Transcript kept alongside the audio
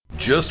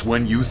just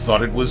when you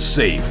thought it was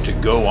safe to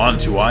go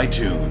onto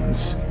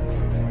iTunes.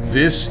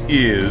 This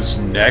is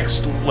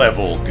Next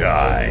Level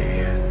Guy,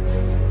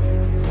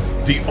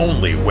 the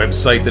only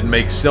website that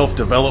makes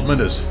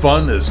self-development as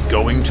fun as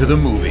going to the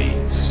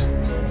movies.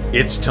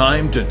 It's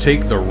time to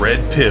take the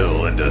red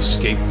pill and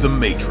escape the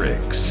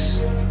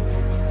Matrix.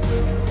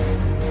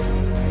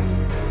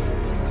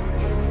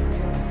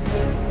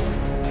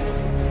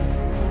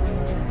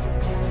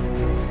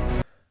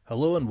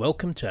 Hello and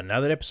welcome to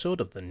another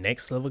episode of the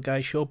Next Level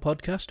Guy Show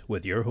podcast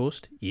with your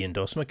host, Ian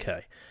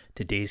Doss-Mackay.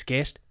 Today's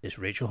guest is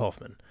Rachel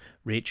Hoffman.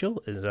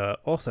 Rachel is an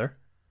author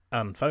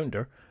and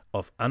founder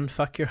of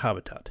Unfuck Your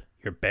Habitat,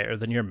 You're Better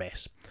Than Your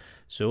Mess.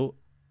 So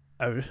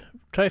I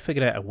tried to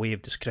figure out a way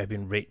of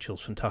describing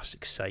Rachel's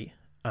fantastic site,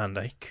 and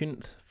I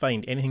couldn't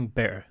find anything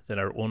better than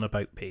our own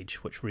about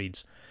page, which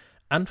reads,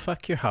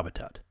 Unfuck Your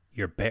Habitat,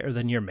 You're Better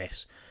Than Your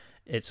Mess.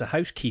 It's a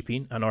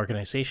housekeeping and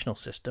organisational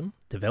system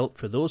developed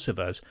for those of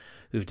us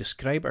who've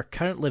described our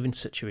current living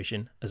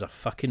situation as a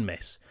fucking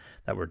mess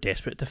that we're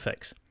desperate to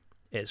fix.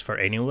 It's for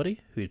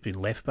anybody who's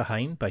been left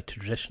behind by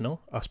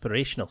traditional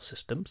aspirational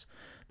systems,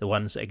 the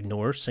ones that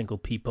ignore single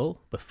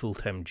people with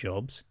full-time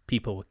jobs,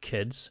 people with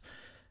kids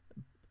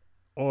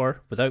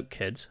or without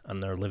kids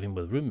and they're living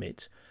with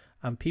roommates,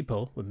 and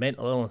people with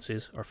mental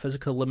illnesses or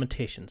physical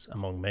limitations,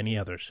 among many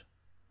others.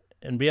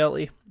 In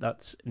reality,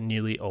 that's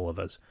nearly all of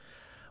us.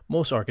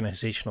 Most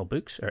organisational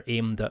books are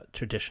aimed at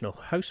traditional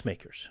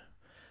housemakers.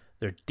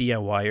 They're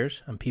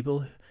DIYers and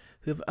people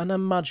who have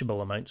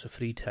unimaginable amounts of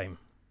free time.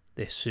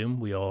 They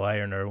assume we all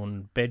iron our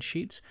own bed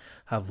sheets,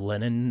 have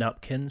linen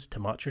napkins to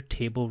match our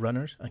table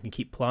runners, and can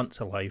keep plants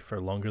alive for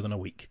longer than a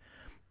week.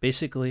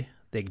 Basically,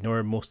 they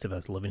ignore most of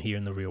us living here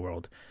in the real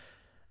world.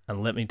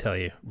 And let me tell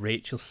you,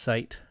 Rachel's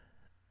site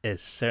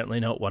is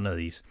certainly not one of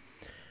these.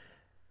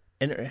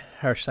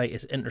 Her site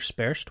is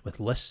interspersed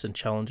with lists and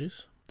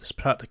challenges. This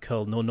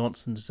practical,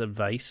 no-nonsense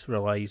advice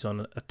relies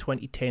on a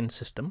 2010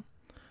 system,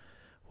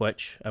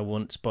 which I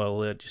won't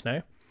spoil just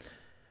now.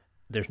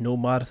 There's no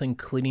marathon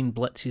cleaning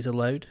blitzes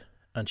allowed,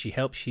 and she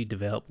helps you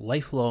develop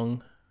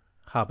lifelong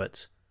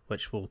habits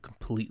which will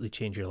completely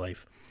change your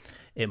life.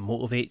 It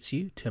motivates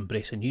you to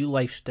embrace a new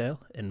lifestyle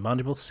in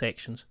manageable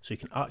sections so you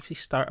can actually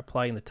start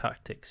applying the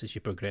tactics as you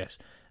progress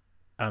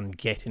and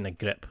getting a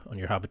grip on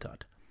your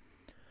habitat.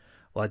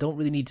 Well, I don't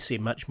really need to say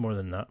much more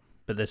than that,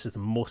 but this is the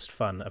most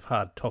fun I've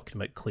had talking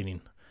about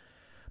cleaning.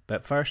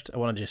 But first, I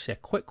want to just say a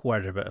quick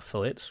word about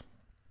affiliates.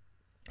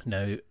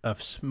 Now,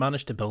 I've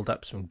managed to build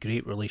up some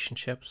great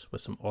relationships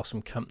with some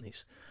awesome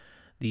companies.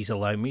 These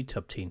allow me to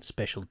obtain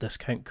special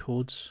discount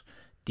codes,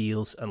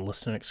 deals, and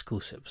listener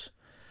exclusives.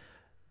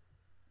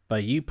 By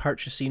you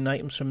purchasing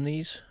items from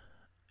these,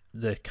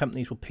 the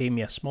companies will pay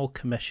me a small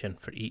commission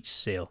for each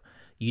sale.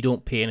 You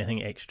don't pay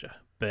anything extra,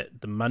 but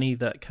the money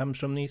that comes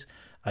from these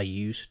I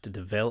use to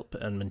develop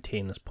and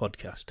maintain this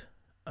podcast,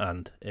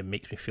 and it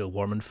makes me feel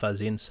warm and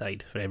fuzzy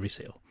inside for every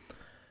sale.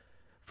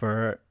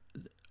 For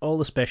all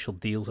the special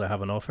deals I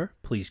have on offer,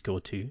 please go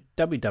to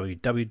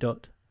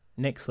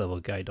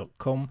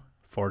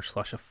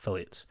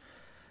www.nextlevelguy.com/affiliates.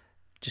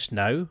 Just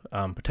now,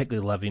 I'm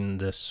particularly loving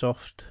the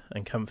soft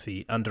and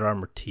comfy Under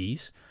Armour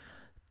tees,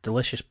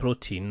 delicious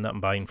protein that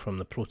I'm buying from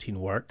the Protein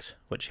Works,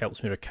 which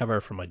helps me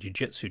recover from my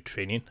jiu-jitsu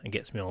training and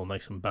gets me all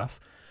nice and buff,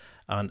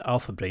 and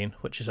Alpha Brain,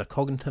 which is a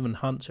cognitive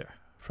enhancer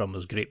from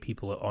those great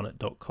people at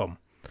onit.com.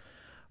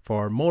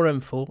 For more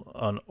info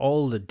on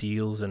all the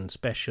deals and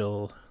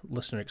special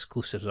listener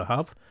exclusives I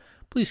have,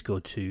 please go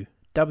to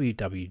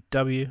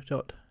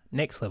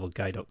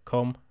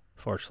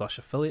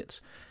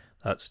www.nextlevelguy.com/affiliates.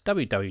 That's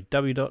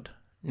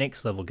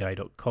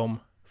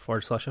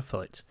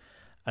www.nextlevelguy.com/affiliates.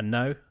 And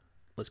now,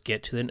 let's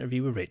get to the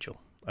interview with Rachel.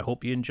 I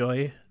hope you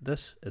enjoy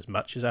this as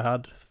much as I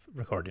had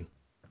recording.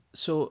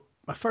 So,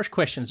 my first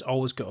question has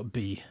always got to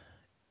be,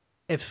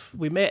 if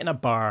we met in a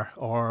bar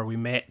or we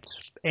met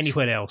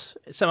anywhere else,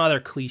 some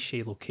other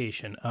cliche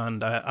location,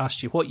 and I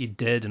asked you what you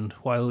did and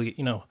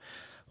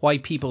why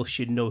people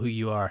should know who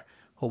you are,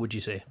 what would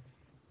you say?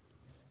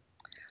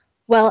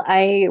 Well,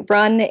 I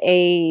run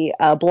a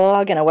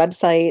blog and a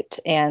website,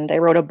 and I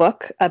wrote a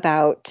book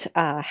about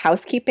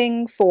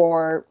housekeeping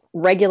for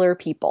regular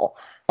people.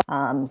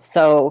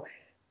 So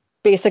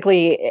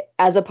basically,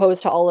 as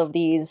opposed to all of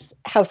these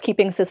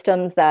housekeeping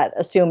systems that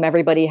assume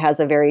everybody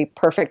has a very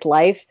perfect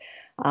life,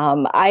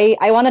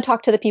 I want to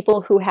talk to the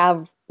people who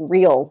have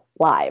real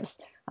lives.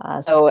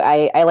 So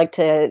I like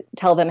to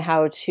tell them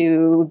how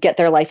to get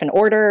their life in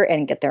order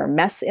and get their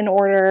mess in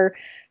order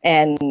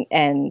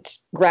and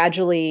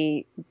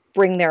gradually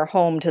bring their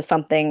home to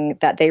something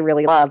that they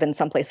really love and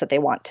someplace that they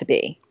want to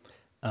be.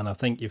 And I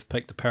think you've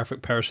picked the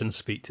perfect person to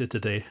speak to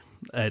today.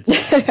 I've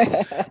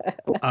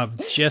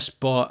just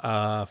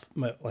bought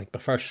my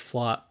first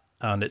flat,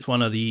 and it's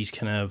one of these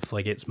kind of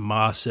it's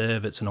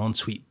massive, it's an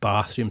ensuite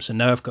bathroom, so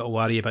now I've got to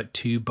worry about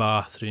 2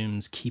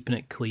 bathrooms, keeping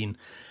it clean.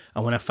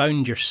 And when I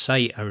found your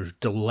site, I was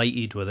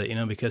delighted with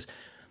it, because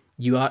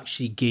you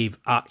actually gave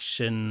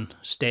action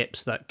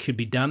steps that could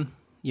be done.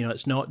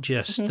 It's not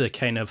just the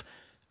kind of,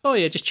 oh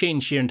yeah, just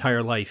change your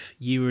entire life.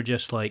 You were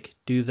just like,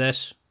 do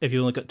this, if you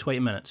only got 20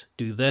 minutes.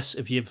 Do this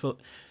if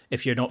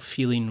you're not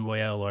feeling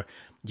well, or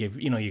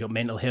you got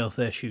mental health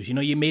issues.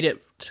 You made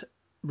it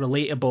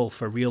relatable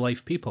for real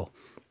life people.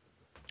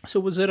 So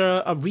was there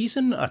a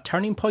reason, a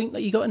turning point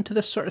that you got into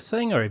this sort of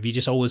thing, or have you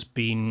just always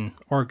been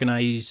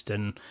organized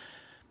and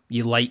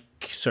you like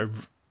sort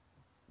of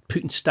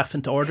putting stuff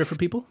into order for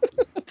people?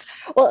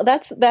 Well,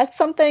 that's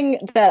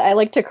something that I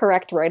like to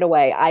correct right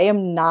away. I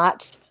am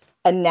not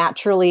a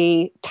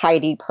naturally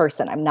tidy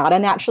person. I'm not a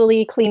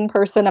naturally clean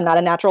person. I'm not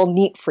a natural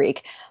neat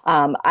freak.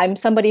 I'm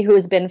somebody who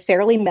has been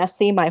fairly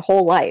messy my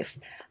whole life.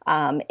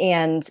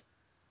 And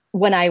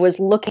when I was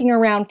looking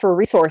around for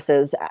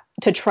resources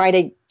to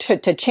try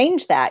to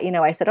change that,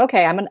 I said,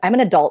 okay, I'm an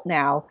adult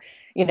now.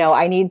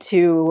 I need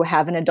to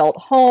have an adult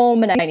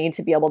home, and I need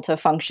to be able to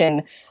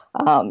function,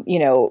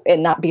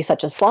 and not be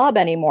such a slob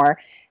anymore.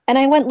 And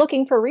I went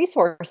looking for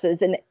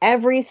resources, and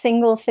every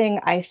single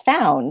thing I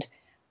found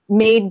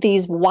made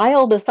these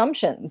wild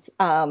assumptions,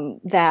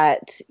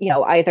 that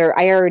either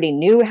I already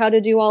knew how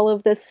to do all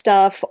of this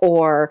stuff,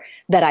 or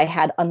that I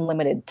had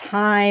unlimited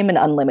time and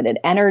unlimited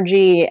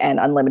energy and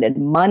unlimited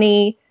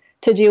money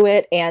to do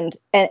it. And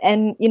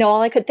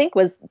all I could think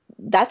was,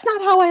 that's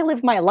not how I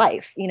live my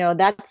life.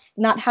 That's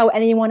not how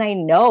anyone I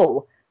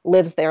know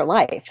lives their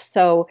life.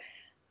 So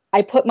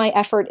I put my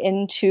effort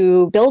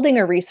into building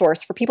a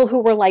resource for people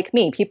who were like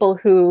me, people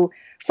who,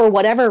 for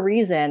whatever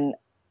reason,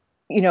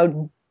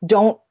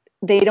 don't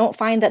they don't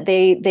find that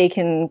they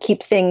can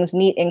keep things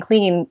neat and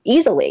clean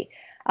easily.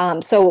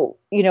 So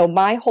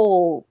my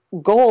whole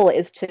goal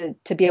is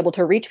to be able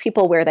to reach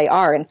people where they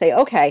are and say,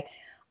 okay,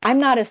 I'm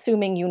not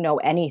assuming you know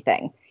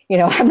anything.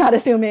 I'm not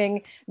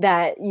assuming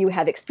that you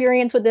have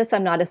experience with this.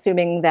 I'm not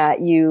assuming that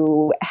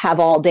you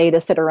have all day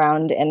to sit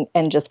around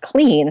and just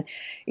clean.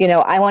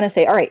 I want to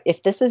say, all right,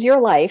 if this is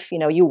your life,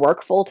 you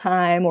work full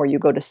time or you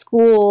go to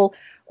school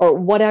or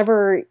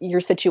whatever your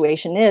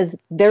situation is,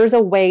 there's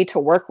a way to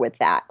work with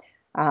that.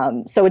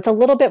 So it's a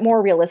little bit more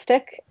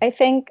realistic, I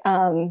think.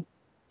 And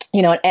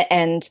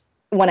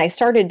when I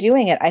started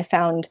doing it, I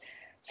found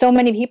so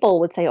many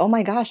people would say, oh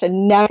my gosh, I've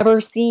never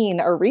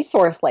seen a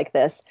resource like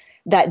this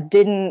that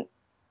didn't,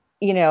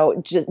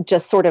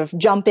 just sort of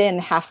jump in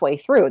halfway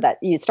through, that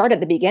you start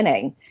at the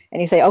beginning and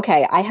you say,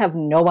 okay, I have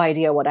no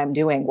idea what I'm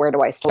doing. Where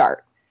do I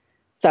start?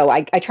 So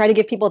I try to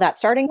give people that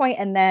starting point,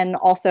 and then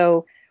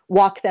also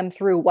walk them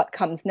through what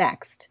comes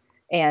next,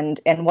 and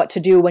what to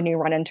do when you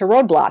run into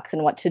roadblocks,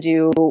 and what to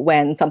do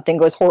when something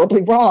goes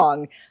horribly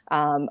wrong,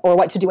 or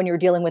what to do when you're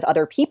dealing with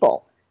other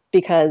people,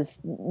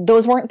 because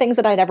those weren't things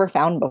that I'd ever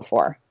found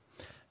before.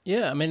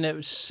 Yeah, I mean, it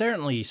was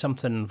certainly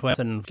something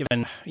when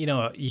given,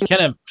 you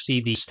kind of see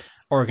these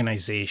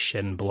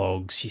organization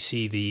blogs, you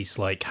see these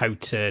like how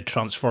to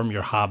transform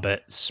your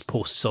habits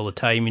posts all the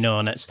time,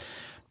 and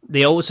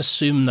they always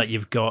assume that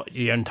you've got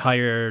your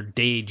entire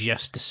day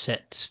just to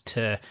sit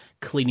to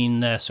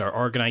cleaning this or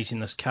organizing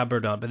this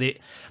cupboard up, but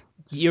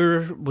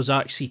your was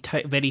actually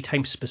very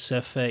time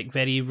specific,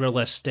 very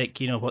realistic.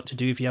 What to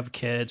do if you have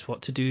kids,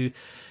 what to do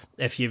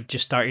if you've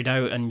just started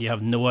out and you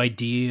have no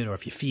idea, or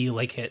if you feel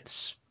like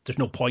there's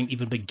no point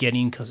even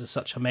beginning because it's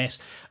such a mess.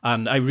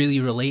 And I really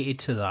related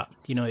to that.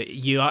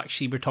 You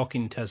actually were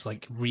talking to us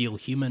like real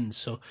humans.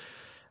 So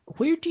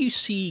where do you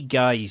see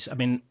guys? I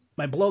mean,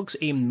 my blog's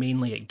aimed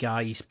mainly at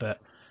guys, but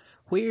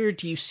where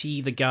do you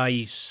see the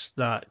guys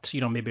that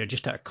maybe are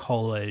just out of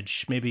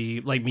college,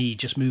 maybe like me,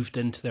 just moved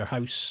into their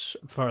house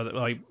for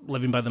like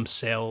living by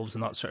themselves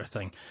and that sort of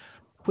thing?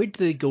 Where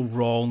do they go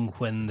wrong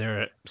when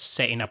they're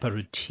setting up a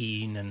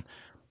routine and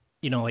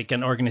like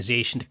an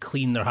organization to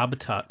clean their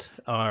habitat,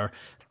 or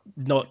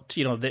not?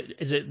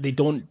 Is it they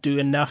don't do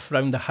enough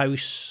around the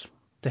house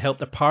to help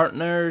their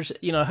partners?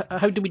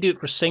 How do we do it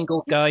for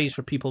single guys,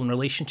 for people in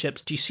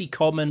relationships? Do you see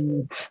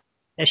common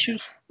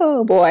issues?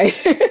 Oh boy.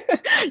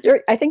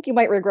 I think you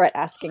might regret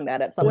asking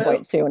that at some Well,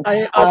 point soon.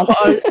 I I, Um,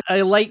 I,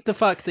 I like the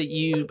fact that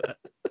you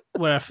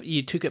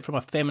took it from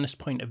a feminist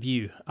point of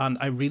view, and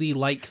I really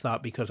like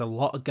that because a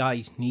lot of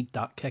guys need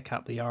that kick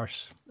up the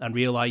arse and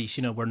realize,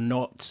 we're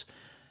not.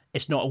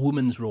 It's not a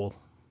woman's role.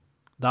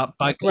 That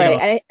back,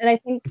 right. And I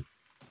think,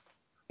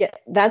 yeah,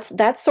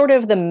 that's sort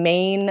of the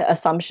main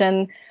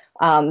assumption,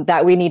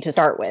 that we need to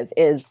start with,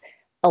 is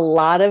a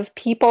lot of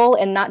people,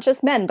 and not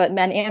just men, but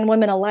men and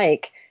women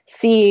alike,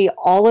 see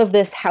all of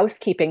this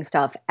housekeeping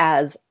stuff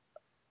as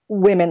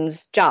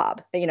women's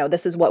job.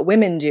 This is what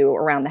women do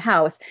around the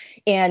house.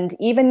 And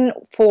even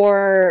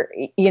for,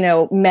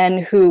 men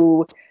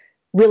who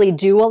really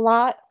do a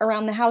lot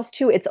around the house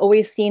too, it's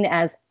always seen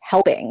as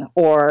helping.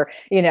 Or,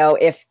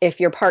 if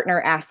your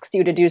partner asks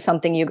you to do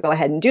something, you go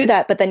ahead and do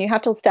that. But then you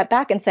have to step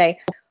back and say,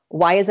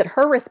 why is it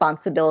her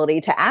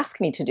responsibility to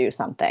ask me to do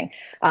something?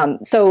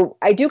 So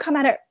I do come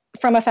at it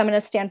from a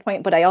feminist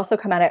standpoint, but I also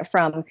come at it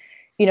from,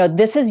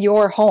 this is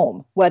your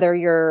home, whether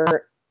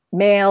you're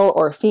male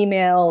or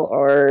female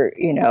or,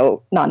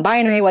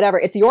 non-binary, whatever.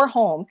 It's your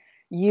home.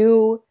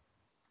 You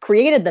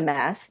created the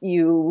mess,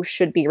 you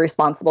should be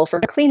responsible for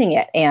cleaning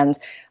it. And,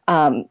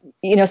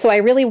 so I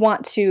really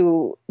want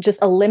to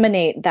just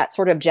eliminate that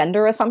sort of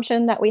gender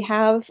assumption that we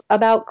have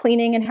about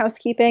cleaning and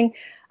housekeeping,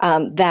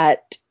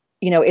 that,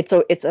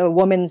 it's a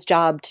woman's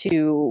job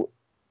to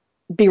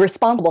be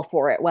responsible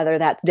for it, whether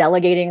that's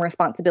delegating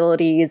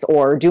responsibilities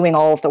or doing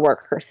all of the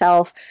work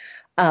herself.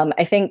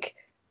 I think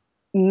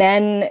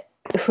men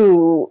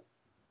who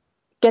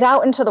get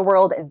out into the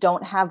world and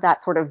don't have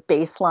that sort of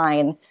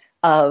baseline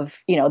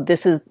of,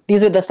 these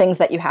are the things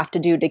that you have to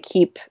do to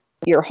keep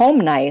your home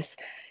nice,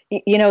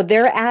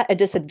 they're at a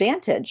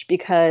disadvantage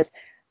because,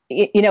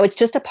 it's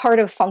just a part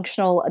of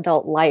functional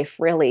adult life,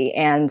 really.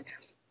 And,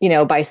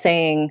 by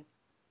saying,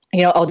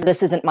 oh,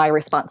 this isn't my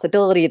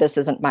responsibility, this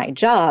isn't my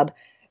job,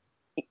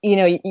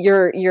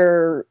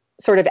 you're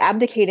sort of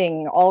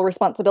abdicating all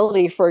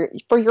responsibility for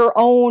your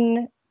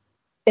own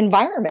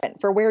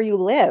environment, for where you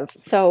live.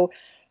 So,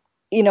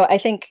 I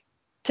think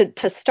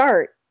to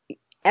start,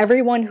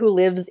 everyone who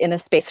lives in a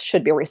space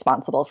should be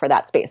responsible for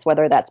that space,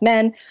 whether that's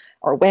men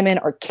or women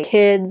or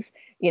kids.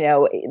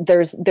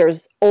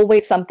 There's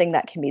always something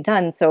that can be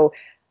done. So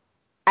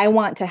I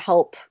want to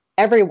help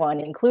everyone,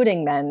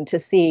 including men, to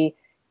see,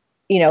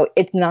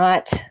 it's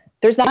not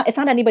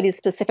anybody's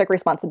specific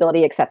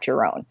responsibility except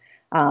your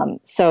own.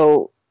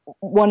 So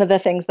one of the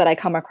things that I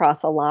come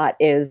across a lot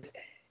is,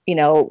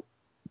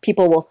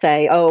 people will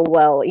say, oh,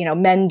 well,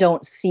 men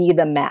don't see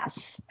the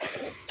mess.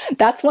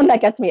 That's one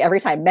that gets me every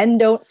time. Men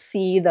don't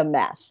see the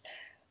mess.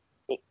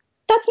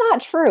 That's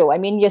not true. I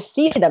mean, you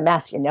see the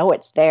mess,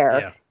 it's there.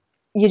 Yeah.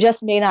 You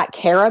just may not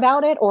care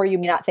about it, or you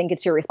may not think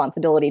it's your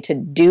responsibility to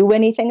do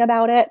anything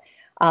about it.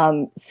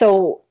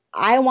 So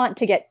I want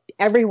to get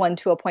everyone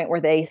to a point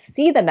where they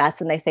see the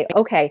mess and they say,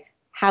 okay,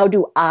 how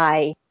do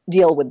I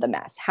deal with the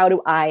mess? How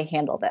do I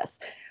handle this?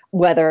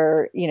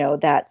 Whether,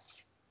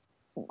 that's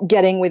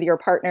getting with your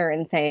partner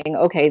and saying,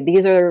 okay,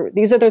 these are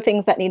the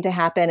things that need to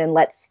happen, and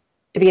let's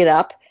divvy it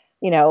up,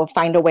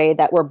 find a way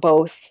that we're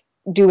both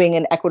doing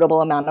an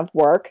equitable amount of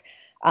work.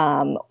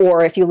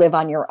 Or if you live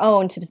on your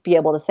own, to just be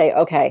able to say,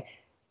 okay,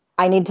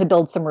 I need to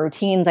build some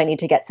routines. I need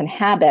to get some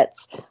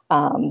habits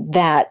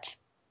that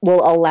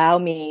will allow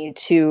me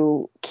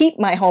to keep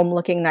my home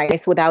looking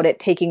nice without it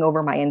taking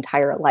over my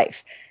entire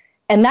life.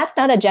 And that's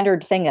not a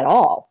gendered thing at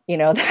all.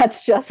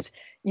 That's just,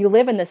 you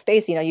live in this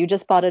space, you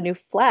just bought a new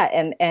flat,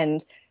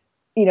 and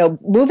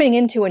moving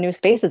into a new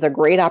space is a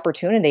great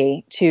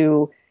opportunity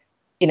to,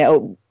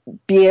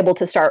 be able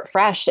to start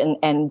fresh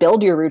and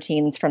build your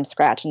routines from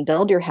scratch and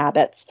build your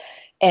habits.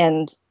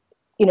 And,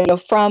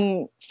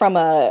 from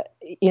a,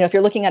 if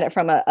you're looking at it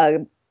from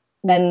a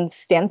men's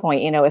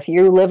standpoint, if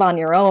you live on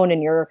your own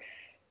and you're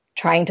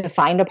trying to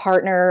find a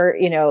partner,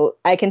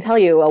 I can tell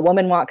you, a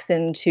woman walks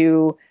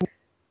into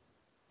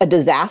a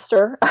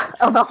disaster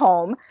of a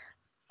home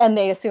and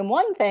they assume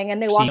one thing,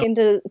 and they walk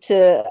into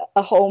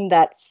a home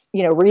that's,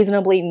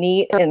 reasonably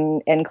neat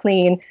and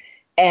clean.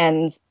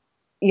 And,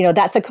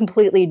 that's a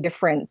completely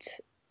different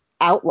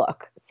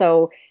outlook.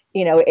 So,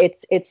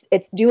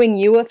 it's doing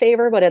you a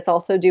favor, but it's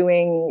also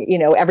doing,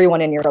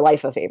 everyone in your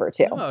life a favor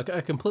too. No,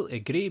 I completely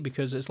agree,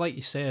 because it's like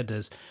you said,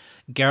 is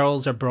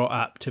girls are brought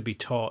up to be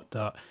taught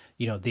that,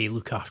 they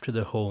look after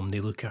the home,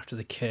 they look after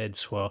the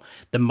kids, while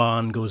the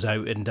man goes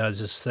out and does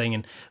this thing.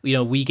 And,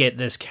 we get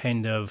this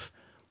kind of,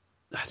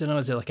 I don't know,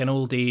 is it like an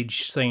old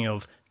age thing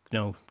of,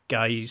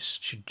 guys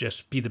should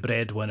just be the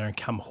breadwinner and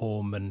come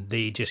home and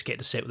they just get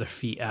to sit with their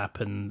feet up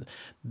and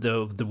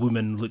the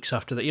woman looks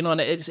after that,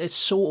 and it's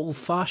so old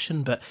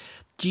fashioned. But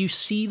do you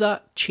see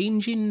that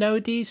changing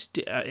nowadays?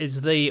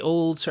 Is the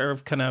old sort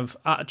of kind of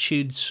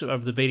attitudes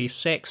of the various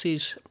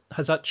sexes,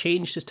 has that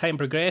changed as time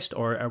progressed,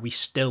 or are we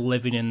still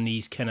living in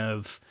these kind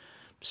of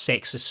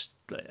sexist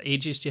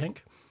ages, do you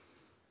think?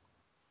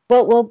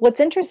 Well, what's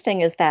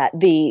interesting is that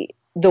the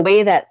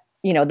way that,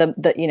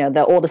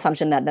 the old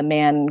assumption that the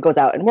man goes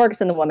out and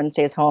works and the woman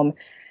stays home,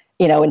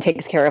 and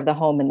takes care of the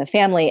home and the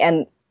family.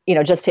 And,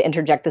 just to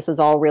interject, this is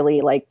all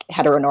really like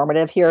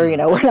heteronormative here.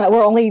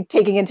 We're only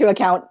taking into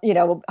account,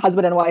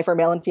 husband and wife or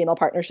male and female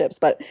partnerships.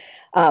 But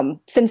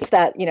since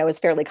that, is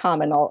fairly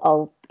common,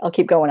 I'll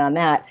keep going on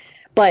that.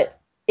 But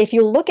if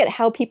you look at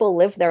how people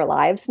live their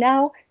lives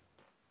now,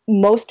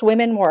 most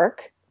women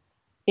work,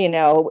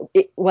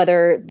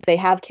 whether they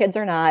have kids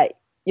or not.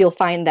 You'll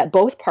find that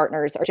both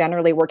partners are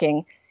generally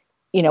working,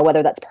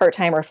 whether that's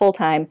part-time or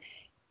full-time.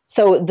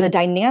 So the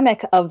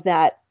dynamic of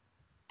that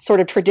sort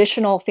of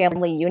traditional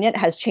family unit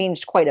has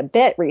changed quite a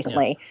bit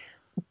recently.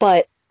 Yeah.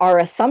 But our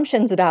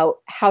assumptions about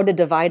how to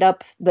divide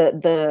up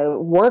the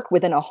work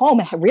within a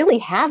home really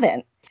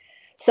haven't.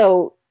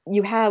 So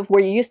you have,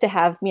 where you used to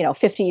have,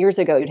 50 years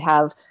ago, you'd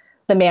have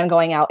the man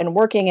going out and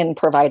working and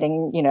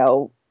providing,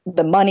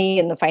 the money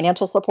and the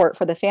financial support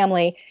for the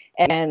family,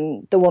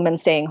 and the woman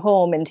staying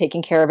home and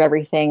taking care of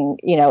everything,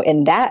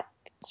 in that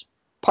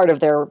part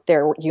of their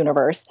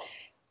universe.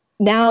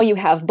 Now you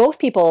have both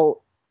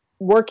people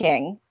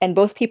working and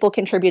both people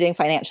contributing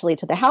financially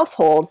to the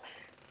household.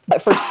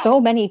 But for so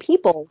many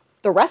people,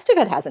 the rest of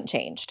it hasn't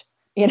changed.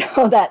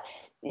 That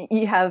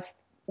you have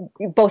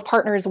both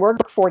partners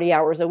work 40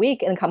 hours a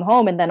week and come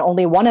home, and then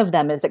only one of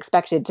them is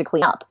expected to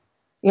clean up,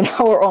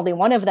 or only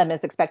one of them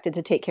is expected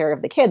to take care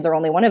of the kids, or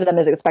only one of them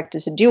is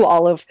expected to do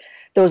all of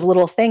those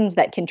little things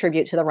that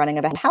contribute to the running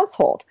of a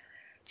household.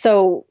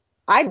 So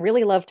I'd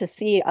really love to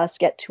see us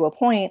get to a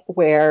point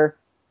where,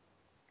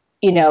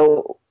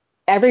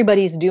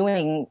 everybody's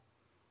doing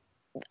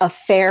a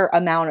fair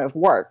amount of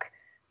work,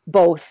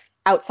 both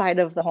outside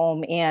of the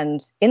home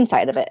and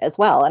inside of it as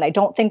well. And I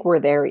don't think we're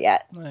there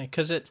yet.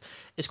 Because it's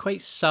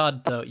quite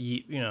sad that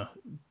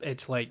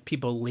it's like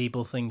people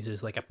label things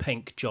as like a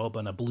pink job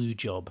and a blue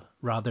job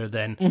rather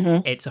than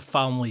it's a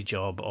family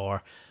job,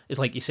 or it's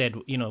like you said,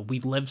 we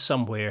live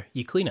somewhere,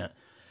 you clean it.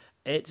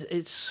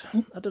 It's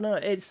I don't know,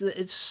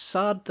 it's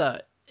sad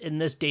that in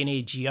this day and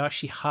age you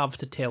actually have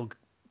to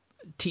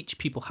teach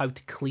people how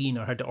to clean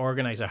or how to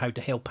organize or how to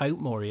help out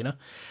more.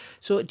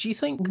 So do you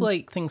think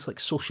like things like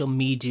social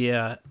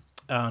media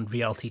and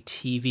reality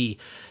TV,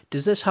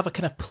 does this have a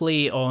kind of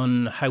play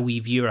on how we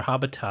view our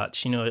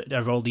habitats? There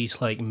are all these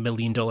like $1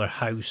 million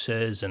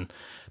houses and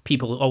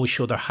people always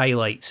show their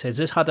highlights. Has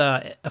this had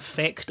a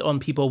effect on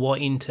people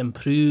wanting to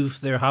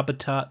improve their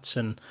habitats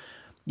and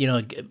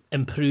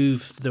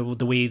improve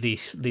the way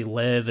they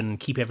live and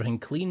keep everything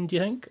clean, do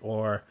you think?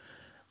 Or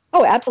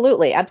Oh,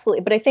 absolutely,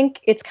 absolutely. But I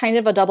think it's kind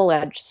of a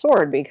double-edged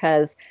sword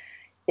because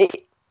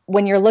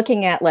when you're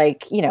looking at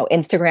like,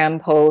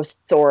 Instagram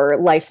posts or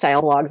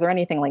lifestyle blogs or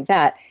anything like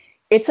that,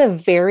 it's a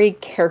very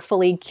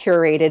carefully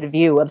curated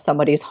view of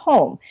somebody's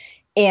home.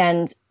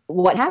 And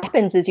what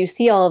happens is you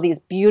see all of these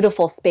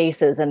beautiful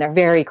spaces and they're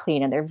very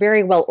clean and they're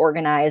very well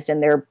organized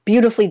and they're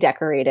beautifully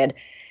decorated.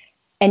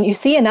 And you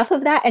see enough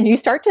of that and you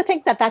start to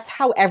think that that's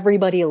how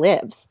everybody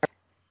lives.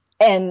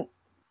 And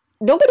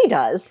nobody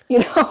does.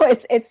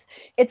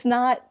 It's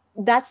not,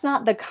 that's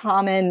not the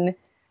common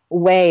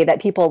way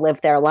that people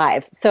live their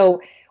lives.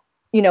 So,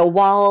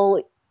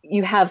 while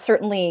you have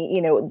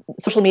certainly,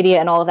 social media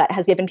and all of that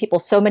has given people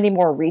so many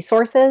more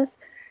resources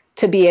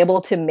to be able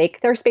to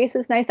make their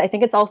spaces nice, I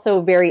think it's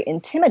also very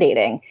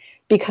intimidating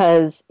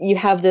because you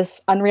have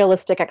this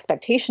unrealistic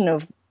expectation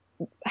of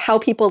how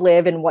people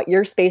live and what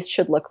your space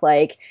should look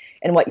like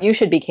and what you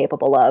should be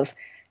capable of.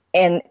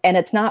 And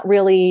it's not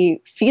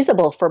really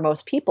feasible for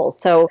most people.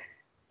 So,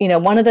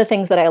 one of the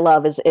things that I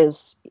love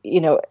is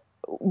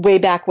way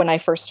back when I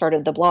first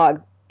started the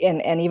blog,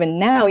 and even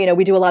now,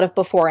 we do a lot of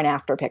before and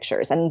after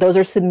pictures, and those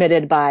are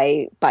submitted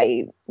by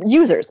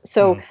users.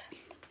 So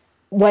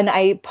when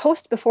I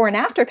post before and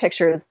after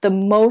pictures, the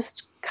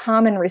most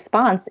common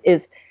response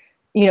is,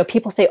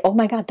 people say, "Oh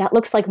my God, that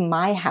looks like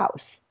my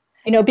house."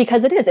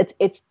 Because it is,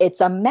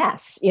 it's a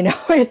mess,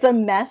 it's a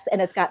mess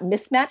and it's got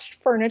mismatched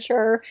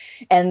furniture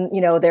and,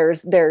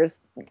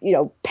 there's,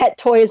 pet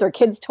toys or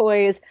kids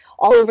toys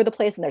all over the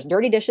place and there's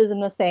dirty dishes in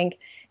the sink.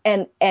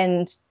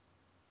 And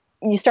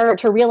you start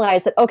to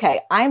realize that,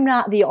 okay, I'm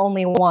not the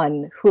only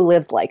one who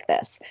lives like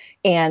this.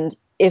 And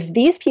if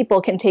these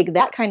people can take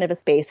that kind of a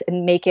space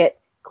and make it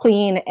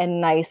clean and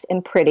nice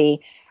and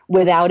pretty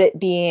without it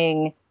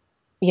being,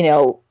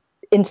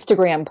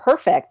 Instagram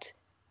perfect,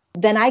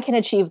 then I can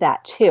achieve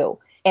that too.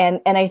 And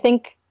I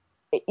think,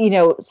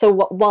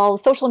 so while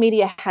social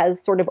media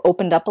has sort of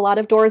opened up a lot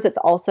of doors, it's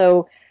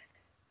also,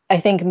 I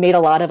think, made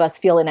a lot of us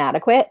feel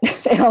inadequate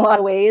in a lot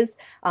of ways.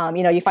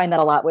 You find that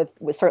a lot with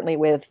certainly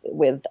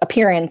with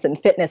appearance and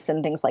fitness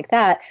and things like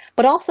that,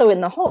 but also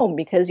in the home,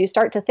 because you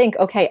start to think,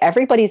 okay,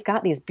 everybody's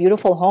got these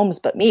beautiful homes,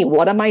 but me,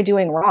 what am I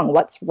doing wrong?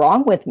 What's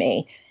wrong with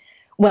me?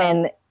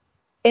 When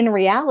in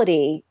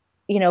reality,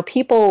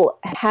 people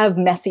have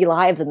messy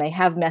lives and they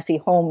have messy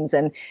homes,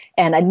 and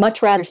I'd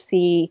much rather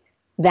see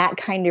that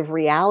kind of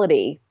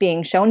reality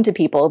being shown to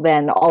people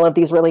than all of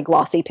these really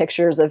glossy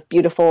pictures of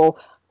beautiful,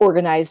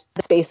 organized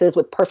spaces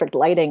with perfect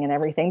lighting and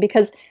everything,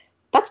 because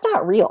that's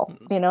not real.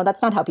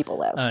 That's not how people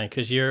live.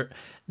 Because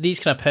these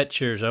kind of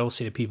pictures, I will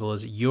say to people,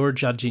 is you're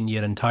judging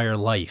your entire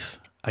life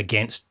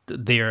against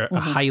their a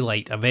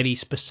highlight, a very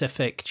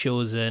specific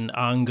chosen,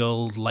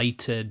 angled,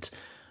 lighted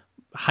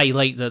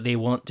highlight that they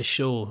want to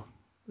show.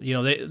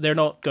 They're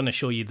not going to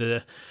show you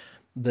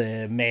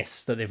the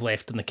mess that they've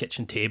left on the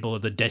kitchen table or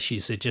the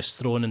dishes they just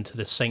thrown into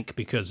the sink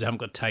because they haven't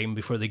got time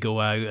before they go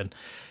out, and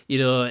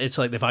it's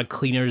like they've had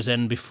cleaners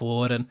in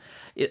before, and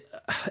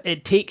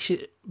it takes,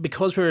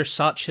 because we're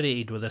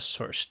saturated with this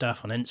sort of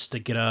stuff on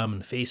Instagram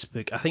and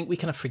Facebook, I think we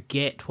kind of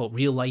forget what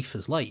real life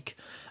is like.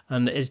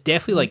 And it's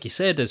definitely like you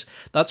said,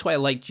 that's why I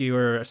liked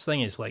your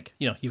thing, is like,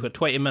 you've got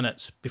 20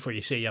 minutes before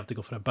you say you have to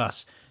go for a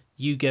bus.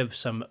 You give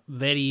some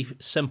very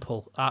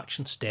simple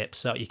action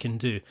steps that you can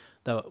do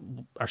that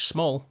are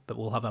small but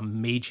will have a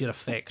major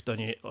effect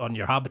on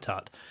your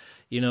habitat.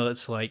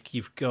 It's like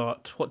you've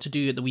got what to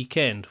do at the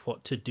weekend,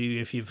 what to do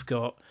if you've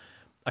got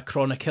a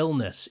chronic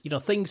illness,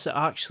 things that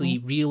actually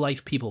real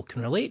life people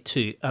can relate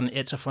to, and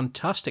it's a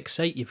fantastic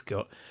site you've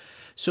got.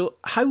 So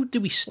how do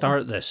we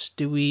start this?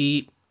 Do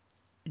we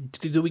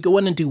go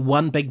in and do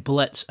one big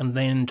blitz and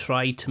then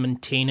try to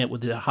maintain it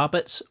with the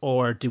habits,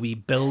 or do we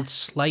build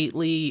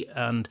slightly?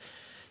 And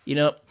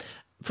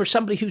for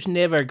somebody who's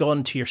never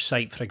gone to your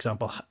site, for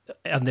example,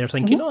 and they're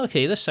thinking, oh,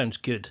 okay, this sounds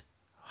good,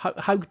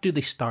 How do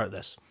they start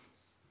this?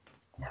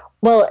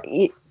 Well,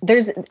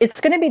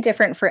 it's going to be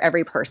different for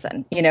every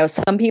person.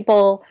 Some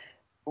people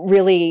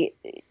really,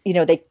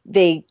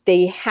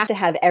 they have to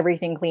have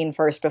everything clean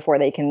first before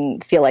they can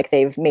feel like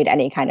they've made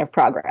any kind of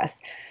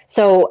progress.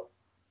 So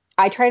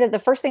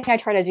the first thing I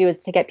try to do is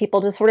to get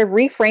people to sort of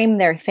reframe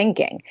their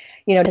thinking,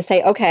 to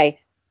say, okay,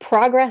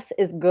 progress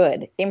is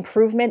good.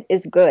 Improvement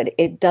is good.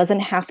 It doesn't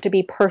have to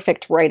be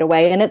perfect right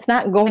away, and it's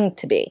not going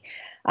to be.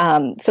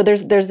 So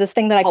there's this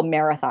thing that I call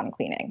marathon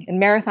cleaning. And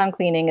marathon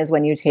cleaning is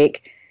when you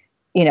take,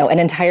 an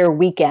entire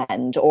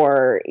weekend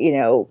or,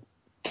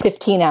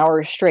 15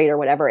 hours straight or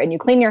whatever, and you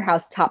clean your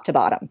house top to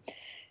bottom.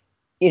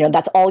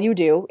 That's all you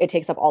do. It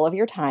takes up all of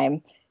your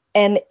time.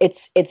 And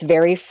it's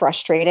very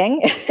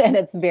frustrating and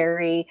it's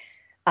very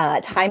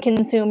time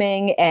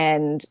consuming.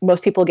 And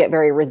most people get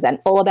very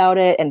resentful about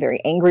it and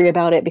very angry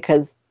about it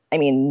because,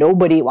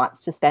 nobody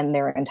wants to spend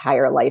their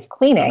entire life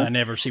cleaning. And I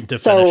never seem to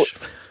finish.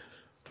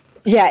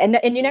 Yeah,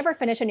 and you never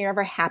finish and you're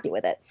never happy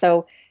with it.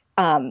 So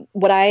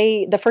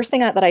the first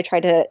thing that I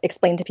try to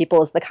explain to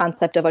people is the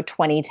concept of a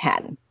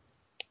 20-10.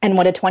 And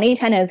what a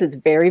 20-10 is, it's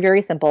very,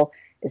 very simple,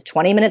 is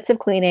 20 minutes of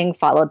cleaning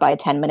followed by a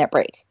 10-minute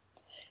break.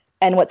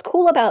 And what's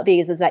cool about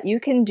these is that you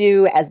can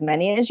do as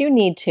many as you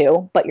need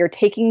to, but you're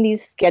taking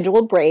these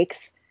scheduled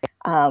breaks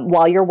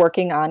while you're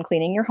working on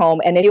cleaning your home.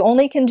 And if you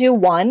only can do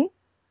one,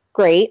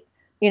 great.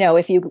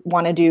 If you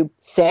want to do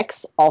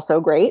 6,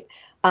 also great.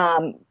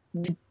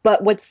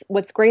 But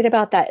what's great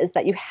about that is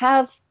that you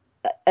have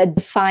a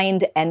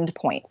defined end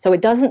point. So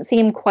it doesn't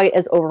seem quite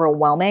as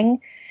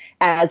overwhelming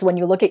as when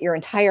you look at your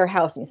entire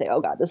house and you say,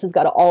 oh God, this has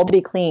got to all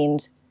be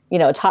cleaned,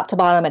 top to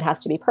bottom. It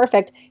has to be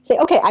perfect. You say,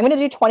 okay, I'm going to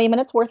do 20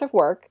 minutes worth of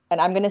work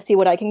and I'm going to see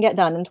what I can get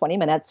done in 20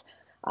 minutes.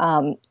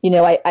 I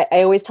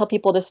always tell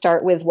people to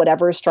start with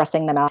whatever is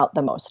stressing them out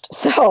the most.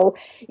 So,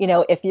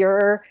 if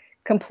you're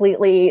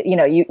completely,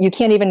 you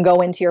can't even go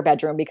into your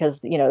bedroom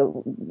because,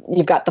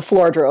 you've got the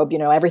floor-drobe,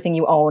 everything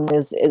you own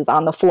is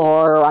on the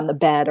floor or on the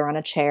bed or on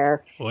a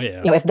chair. Oh,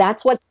 yeah. If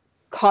that's what's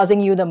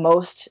causing you the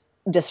most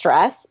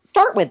distress,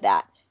 start with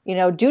that.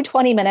 Do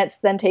 20 minutes,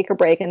 then take a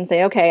break and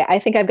say, okay, I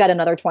think I've got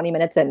another 20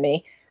 minutes in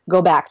me.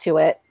 Go back to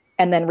it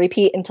and then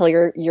repeat until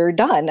you're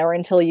done or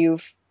until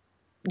you've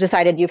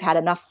decided you've had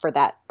enough for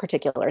that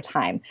particular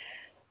time.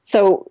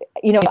 So,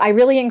 I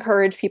really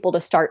encourage people to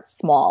start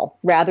small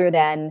rather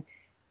than,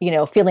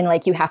 feeling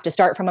like you have to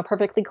start from a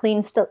perfectly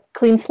clean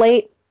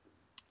slate.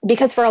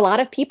 Because for a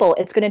lot of people,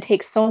 it's going to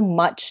take so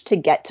much to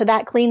get to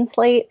that clean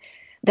slate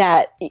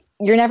that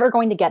you're never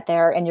going to get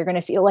there and you're going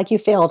to feel like you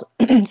failed,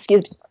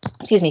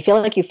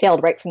 feel like you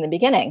failed right from the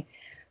beginning.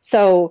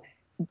 So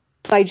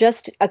by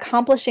just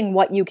accomplishing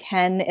what you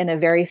can in a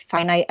very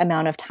finite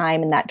amount of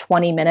time in that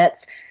 20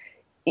 minutes,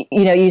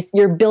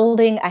 you're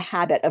building a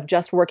habit of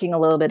just working a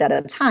little bit at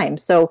a time.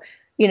 So,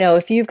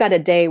 if you've got a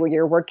day where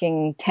you're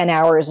working 10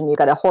 hours and you've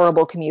got a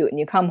horrible commute and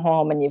you come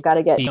home and you've got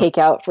to get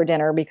takeout for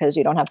dinner because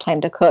you don't have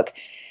time to cook,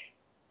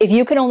 if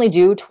you can only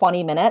do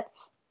 20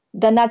 minutes,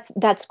 then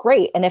that's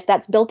great. And if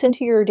that's built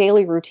into your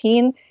daily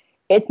routine,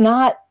 it's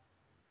not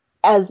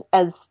as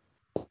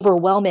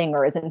overwhelming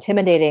or as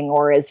intimidating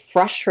or as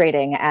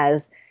frustrating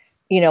as,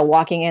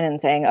 walking in and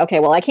saying, okay,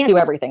 well, I can't do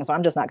everything, so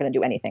I'm just not going to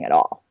do anything at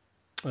all.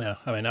 Yeah,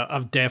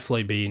 I've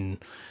definitely been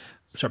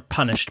sort of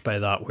punished by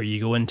that, where you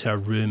go into a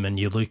room and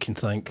you look and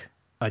think,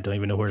 I don't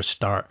even know where to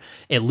start.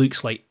 It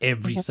looks like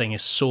everything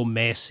is so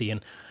messy.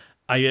 And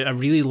I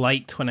really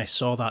liked when I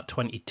saw that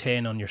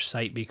 2010 on your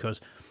site, because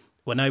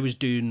when I was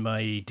doing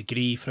my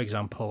degree, for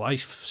example, I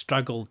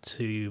struggled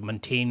to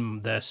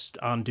maintain this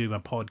and do my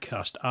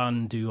podcast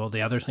and do all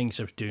the other things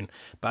I was doing.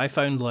 But I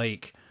found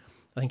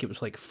I think it was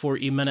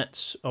 40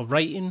 minutes of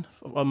writing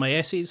on my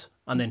essays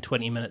and then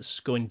 20 minutes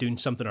going doing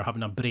something or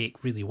having a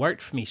break really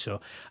worked for me. So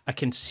I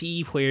can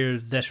see where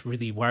this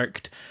really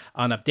worked,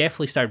 and I've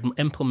definitely started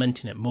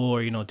implementing it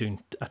more, doing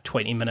a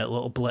 20-minute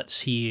little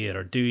blitz here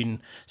or doing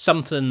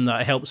something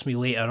that helps me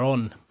later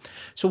on.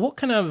 So what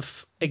kind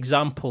of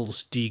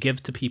examples do you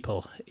give to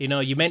people?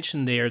 You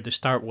mentioned there to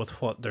start with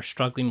what they're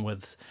struggling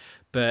with,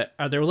 but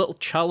are there little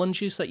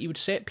challenges that you would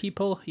set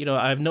people?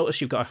 I've noticed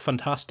you've got a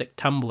fantastic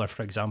Tumblr,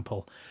 for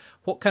example.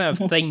 What kind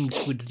of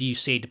things would you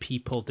say to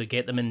people to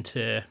get them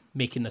into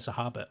making this a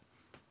habit?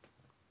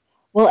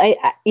 Well,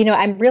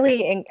 I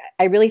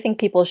really think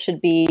people should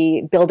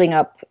be building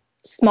up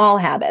small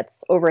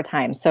habits over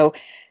time. So,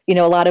 a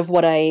lot of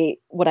what I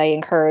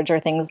encourage are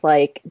things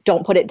like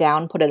don't put it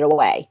down, put it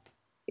away.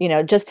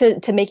 Just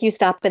to make you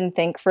stop and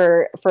think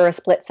for a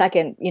split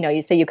second.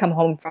 You say you come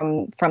home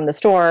from the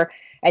store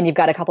and you've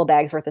got a couple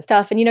bags worth of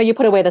stuff, and you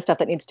put away the stuff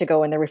that needs to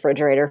go in the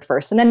refrigerator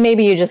first, and then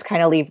maybe you just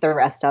kind of leave the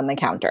rest on the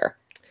counter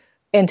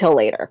until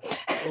later.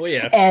 Oh,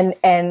 yeah.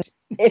 And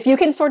if you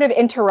can sort of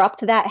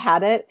interrupt that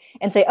habit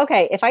and say,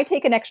 okay, if I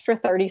take an extra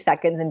 30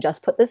 seconds and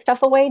just put this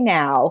stuff away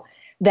now,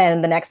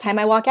 then the next time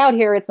I walk out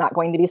here, it's not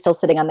going to be still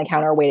sitting on the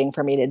counter waiting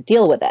for me to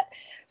deal with it.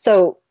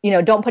 So,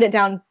 don't put it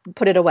down,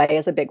 put it away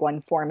is a big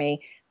one for me.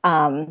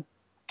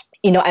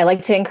 I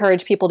like to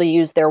encourage people to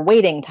use their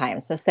waiting time.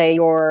 So say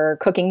you're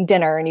cooking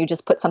dinner and you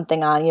just put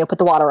something on, put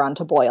the water on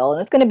to boil,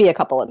 and it's going to be a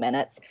couple of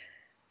minutes.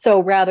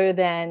 So rather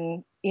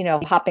than,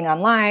 hopping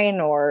online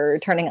or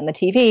turning on the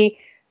TV,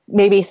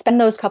 maybe spend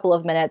those couple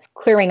of minutes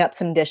clearing up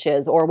some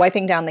dishes or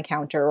wiping down the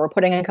counter or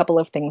putting a couple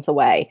of things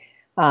away.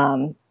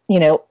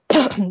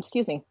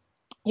 Excuse me.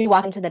 You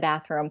walk into the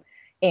bathroom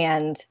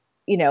and,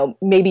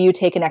 maybe you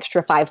take an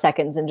extra 5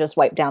 seconds and just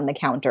wipe down the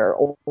counter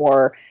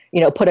or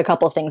put a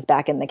couple things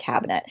back in the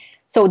cabinet.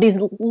 So these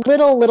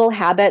little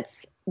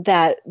habits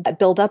that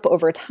build up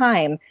over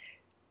time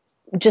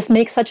just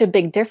make such a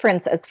big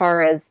difference as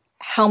far as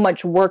how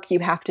much work you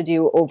have to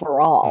do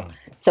overall.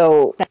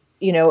 So,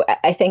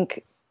 I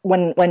think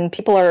when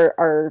people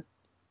are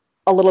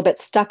a little bit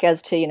stuck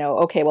as to,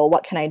 okay, well,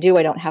 what can I do?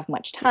 I don't have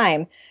much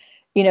time.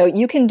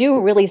 You can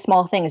do really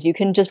small things. You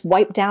can just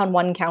wipe down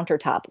one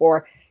countertop,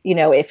 or,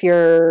 if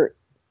your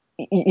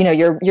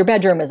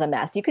bedroom is a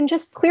mess, you can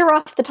just clear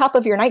off the top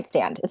of your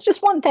nightstand. It's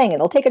just one thing.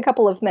 It'll take a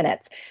couple of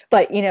minutes,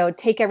 but,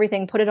 take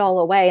everything, put it all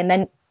away, and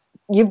then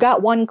you've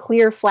got one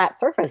clear flat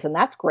surface, and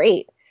that's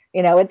great.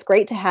 It's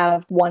great to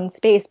have one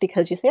space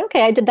because you say,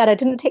 okay, I did that. It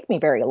didn't take me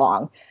very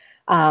long.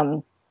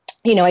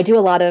 I do a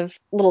lot of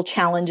little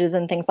challenges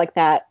and things like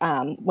that,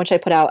 which I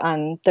put out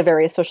on the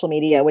various social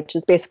media, which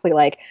is basically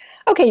like,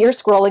 okay, you're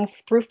scrolling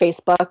through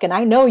Facebook, and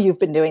I know you've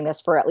been doing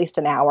this for at least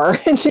an hour.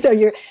 And,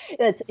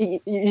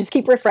 you just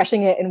keep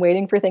refreshing it and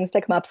waiting for things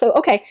to come up. So,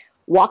 okay,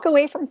 walk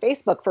away from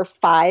Facebook for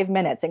 5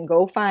 minutes and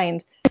go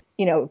find,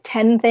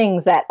 10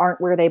 things that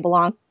aren't where they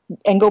belong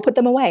and go put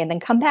them away, and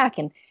then come back,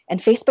 and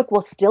Facebook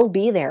will still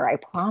be there. I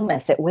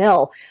promise it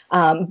will.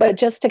 But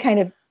just to kind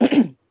of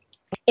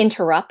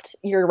interrupt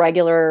your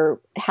regular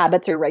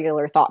habits or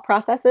regular thought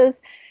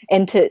processes,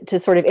 and to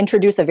sort of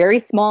introduce a very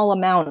small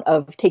amount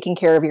of taking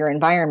care of your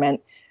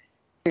environment.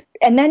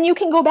 And then you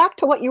can go back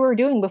to what you were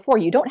doing before.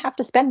 You don't have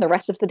to spend the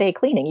rest of the day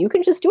cleaning. You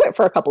can just do it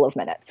for a couple of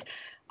minutes.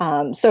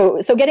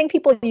 So getting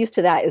people used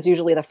to that is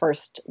usually the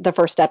first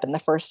step and the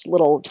first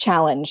little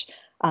challenge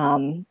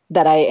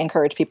that I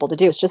encourage people to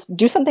do, is just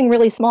do something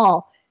really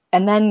small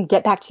and then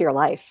get back to your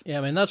life. Yeah,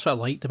 I mean, that's what I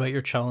liked about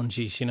your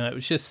challenges. It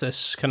was just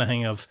this kind of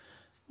thing of,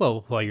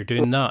 well, while you're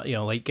doing that,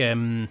 like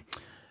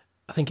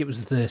I think it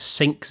was the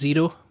Sync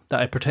Zero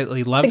that I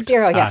particularly loved. 6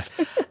 0, yes.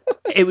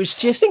 It was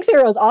just 6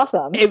 0 is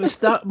awesome. It was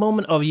that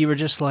moment of, you were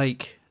just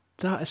like,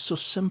 that is so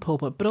simple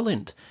but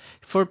brilliant.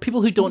 For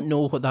people who don't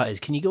know what that is,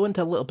 can you go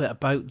into a little bit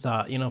about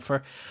that?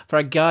 For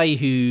a guy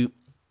who,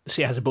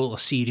 say, has a bowl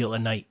of cereal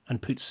at night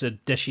and puts the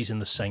dishes in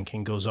the sink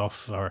and goes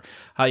off, or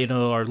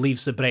or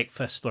leaves the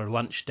breakfast or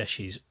lunch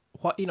dishes.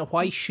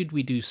 Why should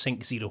we do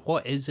Sync Zero?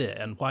 What is it,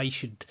 and why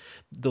should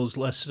those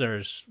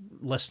listeners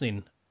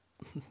listening,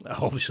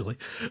 obviously,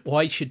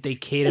 why should they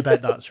care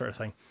about that sort of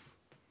thing?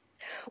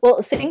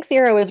 Well, Sync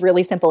Zero is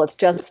really simple. It's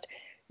just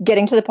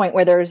getting to the point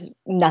where there's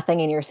nothing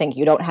in your sink.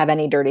 You don't have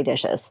any dirty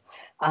dishes.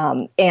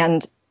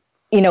 And,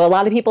 a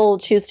lot of people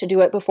choose to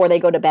do it before they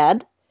go to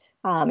bed.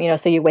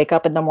 So you wake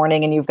up in the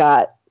morning and you've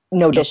got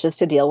no dishes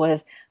to deal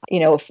with.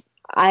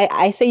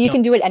 I say you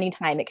can do it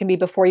anytime. It can be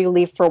before you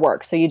leave for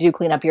work. So you do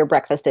clean up your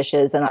breakfast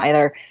dishes and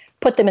either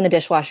put them in the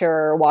dishwasher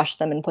or wash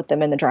them and put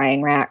them in the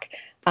drying rack.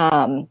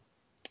 And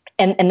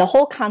the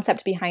whole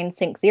concept behind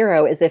Sync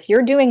Zero is, if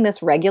you're doing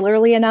this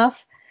regularly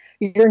enough,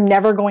 you're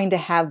never going to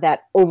have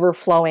that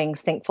overflowing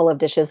sink full of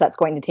dishes that's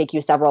going to take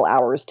you several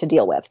hours to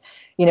deal with.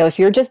 If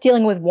you're just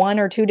dealing with one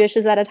or two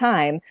dishes at a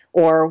time,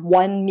 or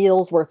one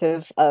meal's worth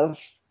of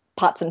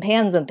pots and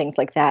pans and things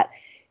like that,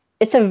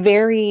 it's a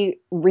very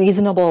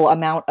reasonable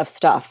amount of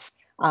stuff.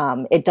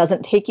 It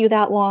doesn't take you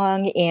that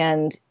long,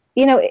 and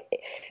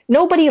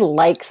nobody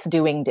likes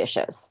doing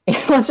dishes.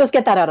 Let's just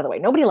get that out of the way.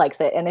 Nobody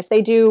likes it, and if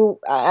they do,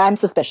 I'm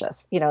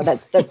suspicious.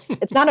 That's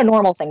it's not a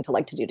normal thing to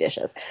like to do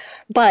dishes.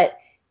 But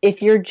if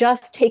you're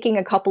just taking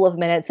a couple of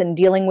minutes and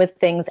dealing with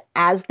things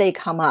as they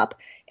come up,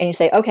 and you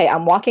say, okay,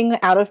 I'm walking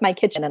out of my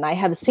kitchen and I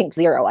have Sync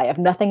Zero, I have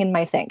nothing in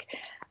my sink.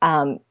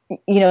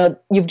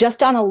 You've just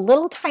done a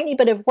little tiny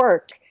bit of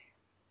work,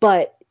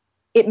 but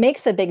it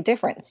makes a big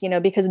difference,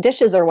 because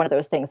dishes are one of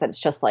those things that's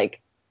just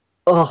like,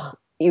 ugh,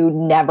 you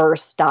never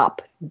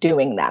stop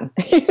doing them.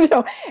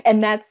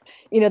 And that's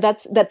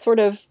sort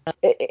of,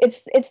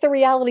 it's the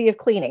reality of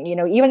cleaning.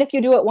 Even if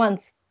you do it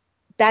once,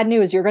 bad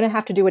news, you're going to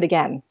have to do it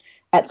again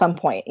at some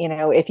point.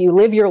 If you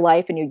live your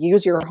life and you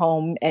use your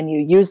home and you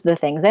use the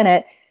things in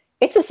it,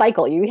 it's a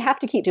cycle. You have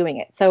to keep doing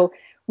it. So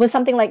with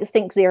something like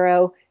Sync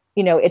Zero,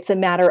 it's a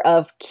matter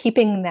of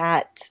keeping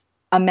that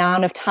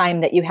amount of time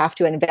that you have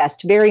to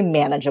invest very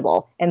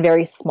manageable and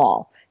very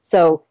small.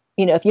 So,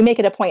 if you make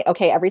it a point,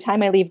 okay, every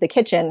time I leave the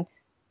kitchen,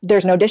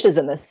 there's no dishes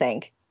in the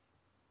sink.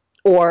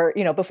 Or,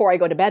 before I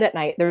go to bed at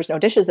night, there's no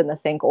dishes in the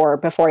sink. Or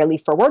before I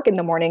leave for work in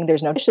the morning,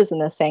 there's no dishes in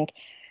the sink.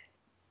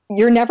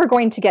 You're never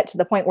going to get to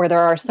the point where there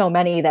are so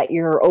many that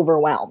you're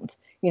overwhelmed.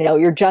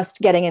 You're just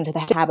getting into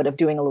the habit of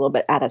doing a little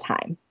bit at a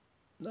time.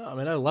 No, I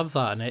mean, I love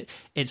that, and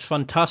it's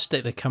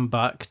fantastic to come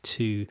back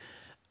to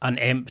an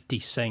empty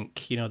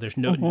sink. There's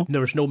Hmm.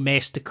 no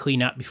mess to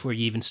clean up before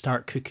you even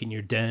start cooking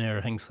your dinner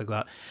or things like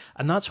that.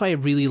 And that's why I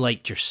really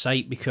liked your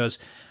site, because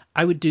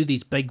I would do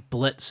these big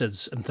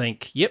blitzes and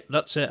think, yep,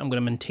 that's it, I'm going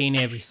to maintain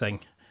everything.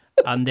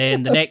 And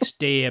then the next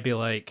day I'd be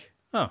like,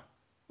 oh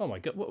my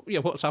god,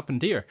 what's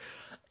happened here?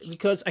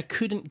 Because I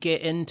couldn't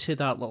get into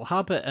that little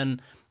habit,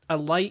 and I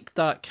like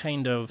that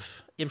kind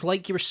of. It was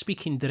like you were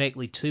speaking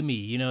directly to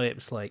me. It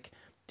was like,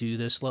 do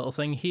this little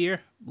thing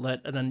here, and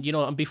then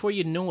and before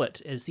you know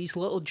it, is these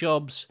little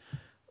jobs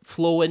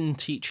flow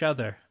into each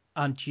other,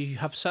 and you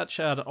have such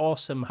an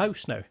awesome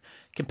house now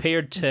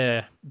compared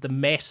to the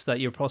mess that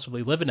you're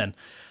possibly living in.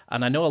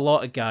 And I know a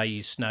lot of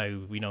guys now,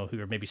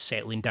 who are maybe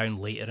settling down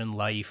later in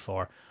life,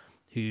 or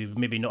who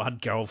maybe not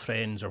had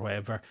girlfriends or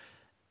whatever.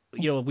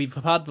 We've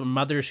had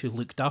mothers who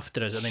looked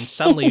after us, and then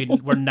suddenly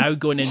we're now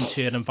going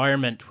into an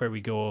environment where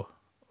we go,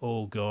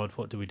 oh God,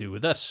 what do we do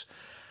with this?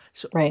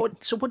 So Right.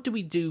 what do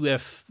we do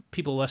if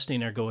people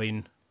listening are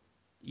going,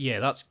 yeah,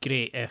 that's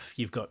great if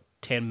you've got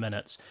 10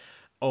 minutes,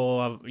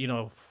 or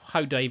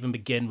how do I even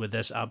begin with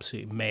this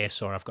absolute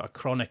mess, or I've got a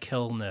chronic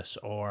illness,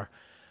 or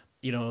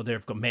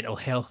they've got mental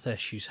health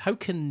issues. How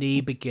can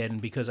they begin?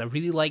 Because I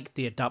really like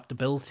the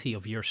adaptability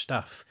of your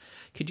stuff.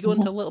 Could you go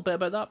into a little bit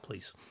about that,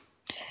 please?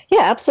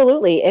 Yeah,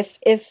 absolutely. If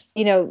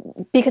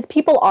because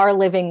people are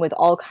living with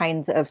all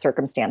kinds of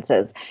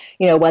circumstances,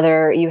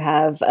 whether you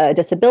have a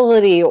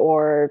disability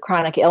or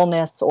chronic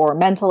illness or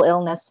mental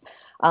illness,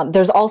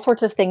 there's all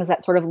sorts of things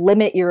that sort of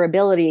limit your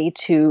ability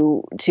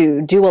to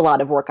do a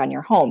lot of work on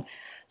your home.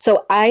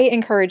 So I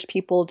encourage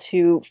people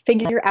to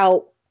figure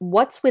out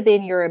what's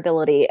within your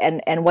ability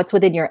and what's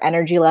within your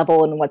energy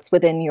level and what's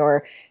within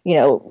your,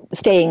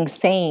 staying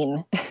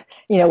sane,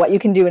 what you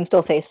can do and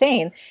still stay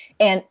sane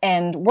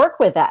and work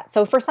with that.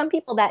 So for some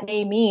people that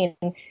may mean,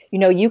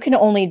 you can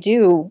only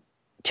do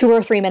 2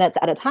 or 3 minutes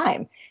at a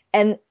time.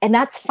 And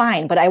that's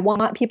fine, but I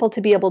want people to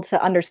be able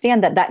to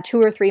understand that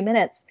 2 or 3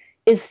 minutes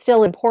is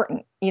still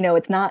important.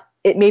 It's not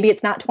maybe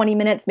it's not 20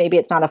 minutes, maybe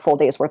it's not a full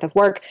day's worth of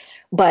work,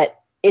 but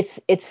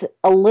it's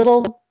a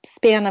little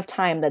span of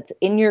time that's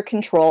in your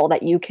control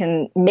that you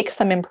can make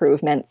some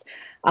improvements.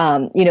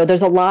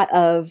 There's a lot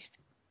of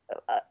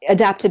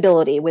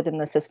adaptability within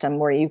the system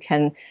where you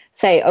can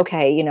say,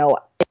 okay,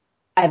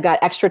 I've got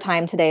extra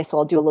time today, so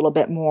I'll do a little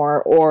bit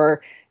more.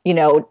 Or,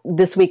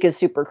 this week is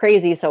super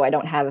crazy, so I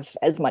don't have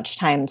as much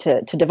time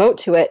to devote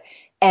to it.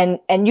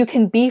 And you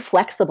can be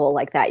flexible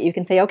like that. You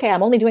can say, okay,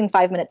 I'm only doing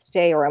 5 minutes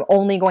today, or I'm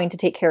only going to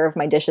take care of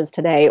my dishes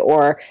today,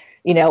 or,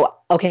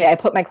 okay, I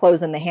put my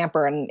clothes in the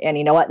hamper and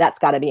you know what, that's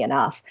got to be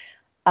enough.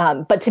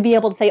 But to be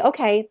able to say,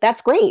 okay,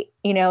 that's great,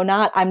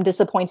 not I'm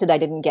disappointed I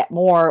didn't get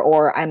more,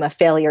 or I'm a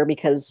failure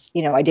because,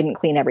 I didn't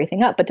clean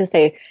everything up, but to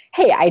say,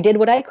 hey, I did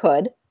what I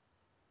could,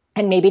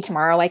 and maybe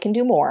tomorrow I can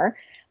do more.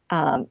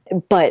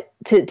 But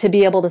to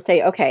be able to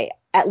say, okay,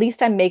 at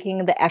least I'm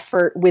making the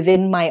effort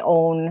within my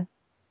own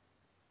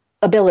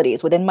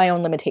abilities, within my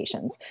own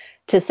limitations,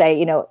 to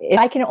say, if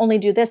I can only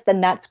do this,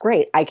 then that's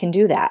great. I can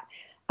do that.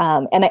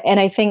 And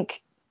I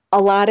think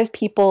a lot of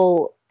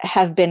people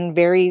have been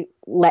very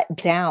let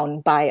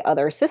down by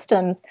other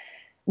systems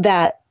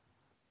that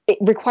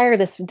require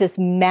this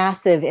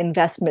massive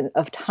investment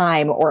of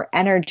time or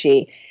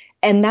energy,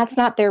 and that's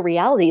not their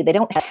reality. They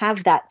don't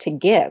have that to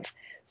give.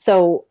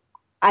 So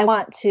I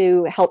want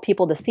to help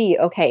people to see,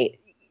 okay,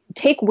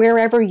 take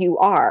wherever you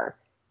are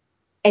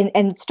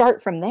and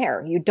start from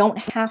there. You don't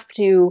have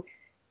to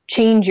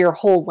change your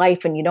whole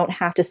life, and you don't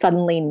have to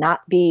suddenly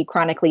not be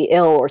chronically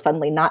ill or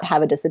suddenly not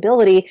have a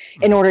disability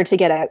in order to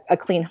get a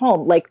clean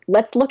home. Like,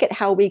 let's look at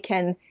how we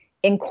can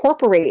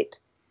incorporate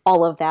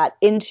all of that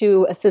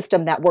into a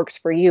system that works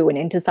for you and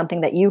into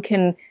something that you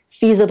can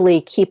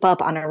feasibly keep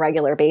up on a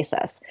regular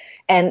basis.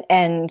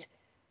 And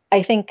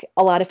I think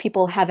a lot of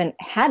people haven't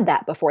had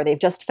that before. They've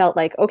just felt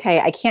like, okay,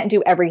 I can't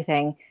do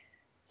everything,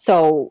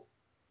 so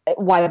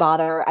why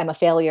bother? I'm a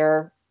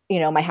failure.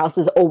 My house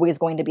is always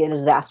going to be a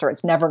disaster.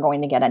 It's never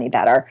going to get any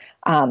better.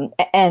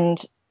 And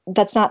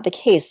that's not the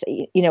case.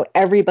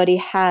 Everybody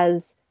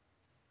has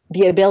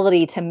the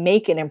ability to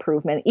make an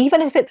improvement,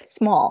 even if it's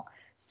small.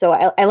 So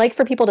I like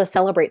for people to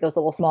celebrate those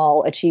little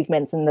small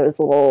achievements and those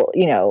little,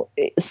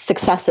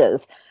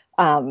 successes,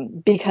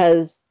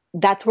 because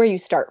that's where you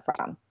start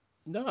from.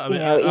 No, I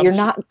mean, You're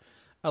not.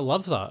 I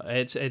love that.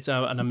 It's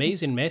an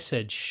amazing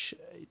message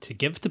to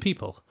give to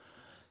people.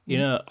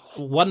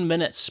 1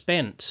 minute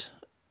spent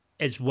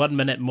is 1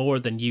 minute more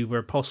than you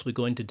were possibly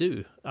going to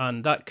do,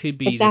 and that could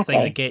be the thing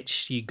that Exactly.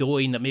 gets you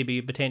going. That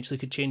maybe potentially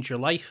could change your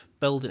life,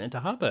 build it into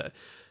habit.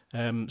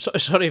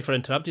 Sorry for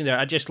interrupting there.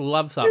 I just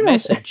love that No,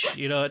 message.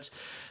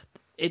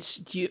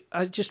 It's you.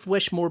 I just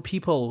wish more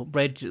people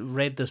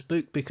read this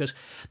book, because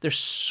there's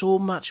so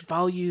much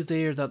value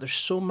there, that there's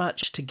so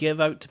much to give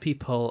out to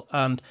people,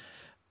 and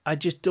I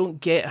just don't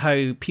get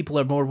how people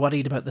are more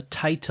worried about the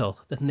title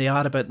than they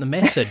are about the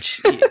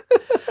message.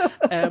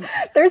 Um,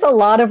 there's a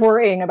lot of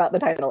worrying about the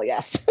title,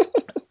 yes.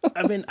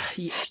 I mean,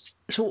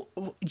 so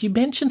you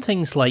mentioned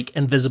things like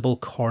invisible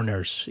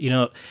corners.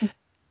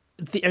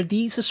 are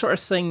these the sort of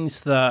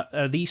things that,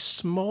 are these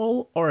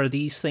small, or are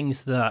these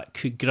things that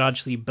could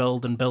gradually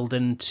build and build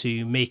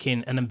into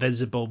making an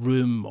invisible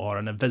room or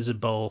an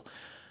invisible,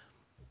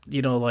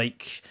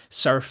 like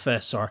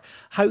surface? Or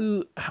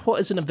what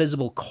is an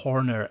invisible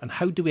corner, and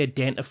how do we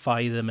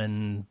identify them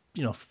and,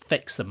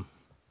 fix them?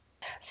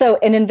 So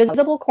an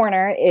invisible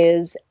corner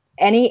is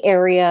any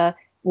area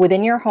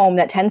within your home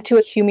that tends to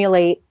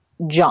accumulate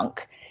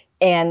junk.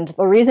 And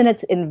the reason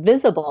it's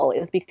invisible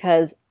is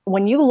because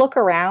when you look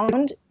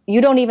around, you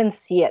don't even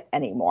see it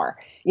anymore.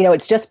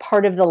 It's just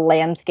part of the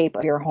landscape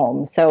of your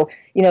home. So,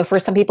 for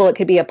some people, it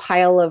could be a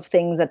pile of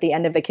things at the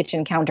end of a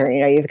kitchen counter.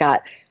 You've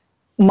got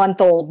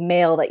month-old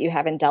mail that you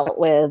haven't dealt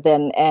with,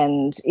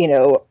 and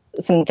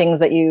some things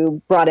that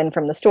you brought in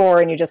from the store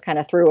and you just kind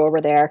of threw over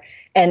there,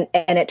 and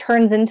it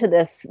turns into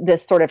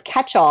this sort of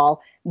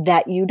catch-all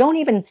that you don't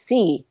even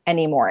see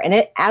anymore. And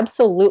it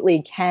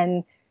absolutely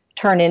can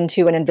turn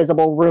into an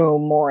invisible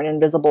room or an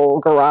invisible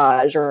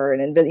garage or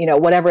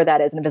whatever that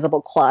is, an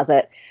invisible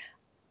closet,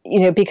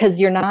 because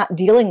you're not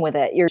dealing with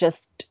it. You're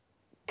just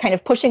kind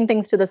of pushing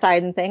things to the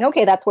side and saying,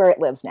 okay, that's where it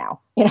lives now.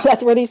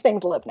 That's where these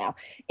things live now.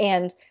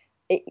 And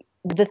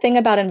the thing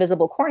about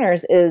invisible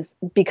corners is,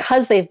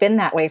 because they've been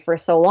that way for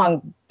so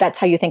long, that's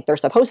how you think they're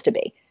supposed to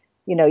be.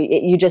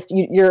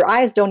 Your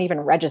eyes don't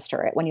even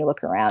register it when you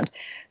look around.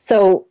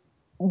 So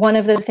one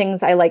of the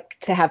things I like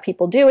to have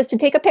people do is to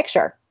take a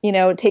picture,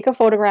 take a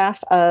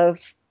photograph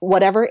of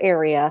whatever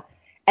area,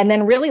 and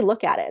then really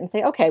look at it and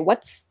say, okay,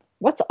 what's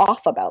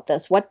off about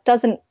this? What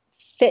doesn't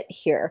fit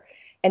here?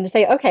 And to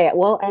say, okay,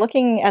 well, I'm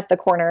looking at the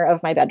corner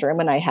of my bedroom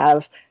and I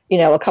have,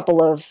 a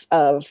couple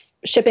of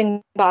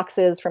shipping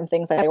boxes from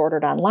things I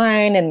ordered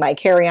online, and my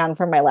carry-on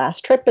from my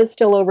last trip is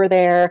still over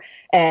there.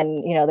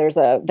 And, there's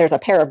a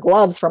pair of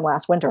gloves from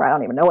last winter. I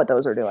don't even know what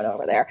those are doing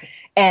over there.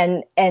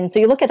 And so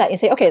you look at that and you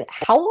say, okay,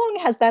 how long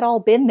has that all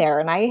been there?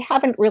 And I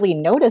haven't really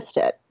noticed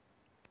it.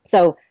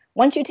 So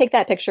once you take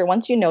that picture,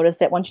 once you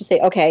notice it, once you say,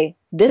 okay,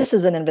 this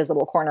is an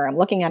invisible corner, I'm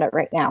looking at it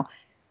right now,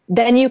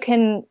 then you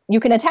can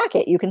attack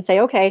it. You can say,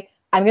 okay,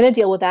 I'm going to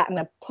deal with that. I'm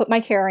going to put my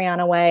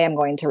carry-on away. I'm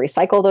going to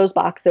recycle those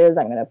boxes.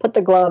 I'm going to put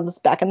the gloves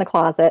back in the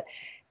closet,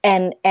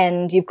 and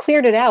you've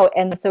cleared it out.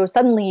 And so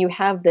suddenly you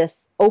have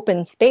this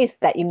open space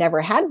that you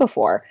never had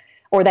before,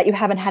 or that you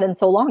haven't had in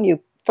so long, you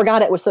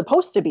forgot it was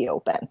supposed to be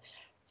open.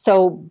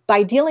 So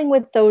by dealing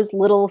with those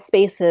little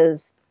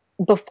spaces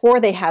before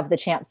they have the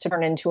chance to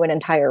turn into an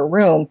entire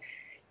room,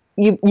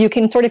 you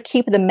can sort of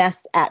keep the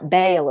mess at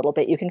bay a little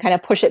bit. You can kind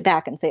of push it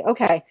back and say,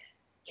 okay,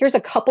 here's a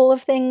couple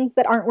of things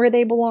that aren't where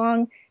they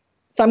belong.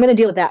 So I'm going to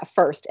deal with that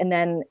first, and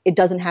then it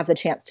doesn't have the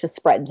chance to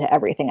spread to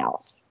everything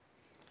else.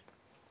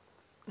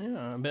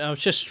 Yeah, I was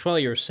just, while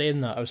you were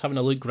saying that, I was having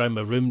a look around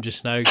my room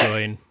just now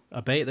going,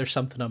 I bet there's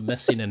something I'm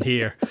missing in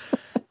here.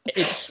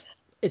 It's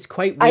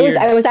quite weird.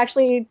 I was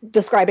actually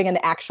describing an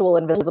actual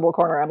invisible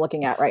corner I'm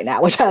looking at right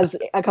now, which has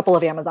a couple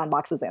of Amazon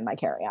boxes in my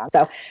carry-on.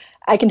 So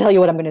I can tell you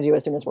what I'm going to do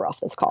as soon as we're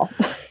off this call.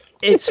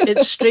 It's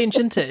strange,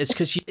 isn't it? It's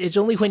because it's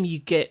only when you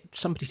get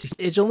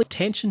it's only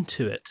attention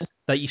to it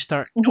that you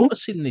start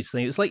noticing these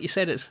things. It's like you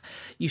said,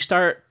 you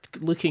start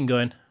looking,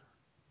 going,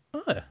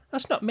 oh,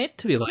 that's not meant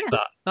to be like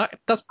that.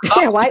 That's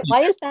Yeah,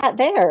 why is that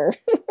there?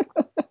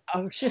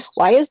 I was just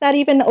Why is that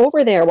even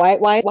over there?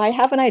 Why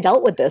haven't I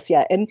dealt with this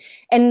yet?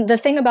 And the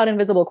thing about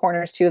invisible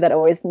corners too that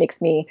always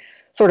makes me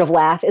sort of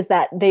laugh is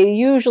that they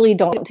usually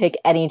don't take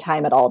any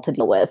time at all to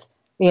deal with.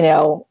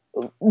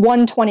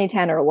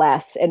 2010 or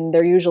less, and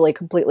they're usually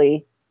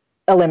completely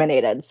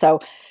eliminated. So,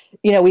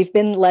 we've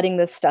been letting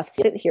this stuff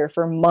sit here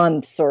for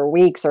months or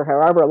weeks or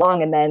however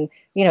long, and then,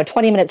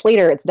 20 minutes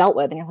later it's dealt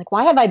with, and you're like,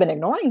 why have I been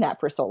ignoring that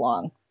for so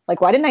long?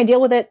 Like, why didn't I deal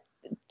with it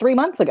 3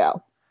 months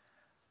ago?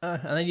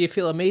 and then you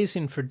feel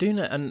amazing for doing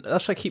it, and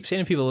that's what I keep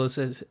saying to people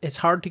is it's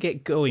hard to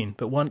get going,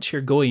 but once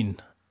you're going,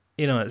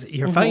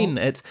 you're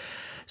fine.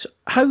 So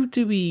how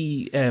do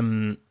we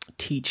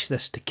teach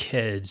this to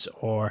kids,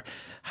 or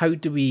how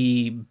do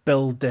we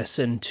build this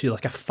into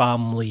like a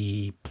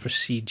family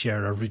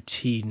procedure or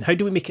routine? How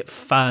do we make it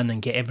fun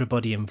and get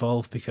everybody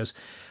involved? Because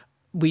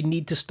we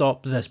need to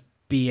stop this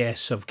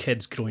BS of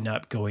kids growing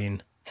up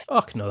going,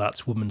 oh no,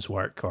 that's woman's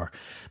work, or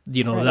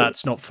Right.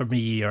 that's not for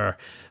me, or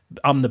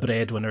I'm the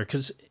breadwinner,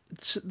 because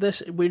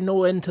we're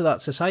not into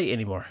that society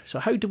anymore. So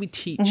how do we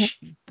teach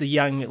the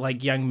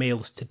young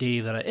males today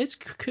that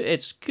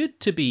it's good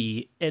to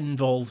be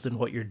involved in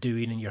what you're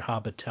doing in your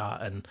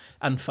habitat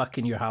and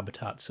fucking your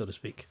habitat, so to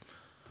speak?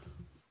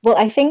 Well,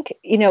 I think,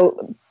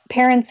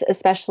 parents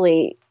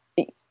especially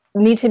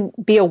need to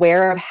be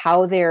aware of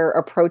how they're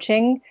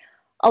approaching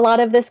a lot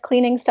of this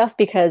cleaning stuff,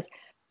 because,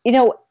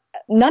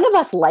 none of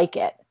us like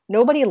it.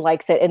 Nobody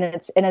likes it, and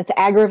it's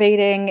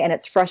aggravating and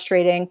it's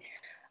frustrating.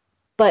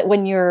 But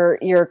when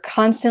you're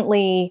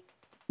constantly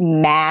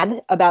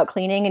mad about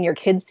cleaning and your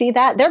kids see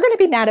that, they're going to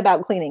be mad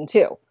about cleaning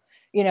too.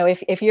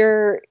 If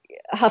you're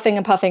huffing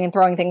and puffing and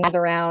throwing things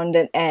around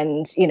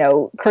and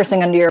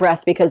cursing under your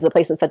breath because the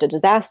place is such a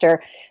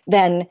disaster,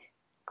 then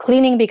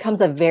cleaning becomes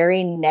a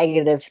very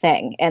negative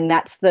thing. And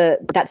that's the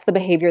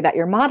behavior that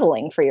you're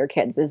modeling for your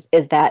kids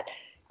is that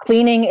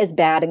cleaning is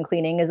bad and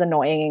cleaning is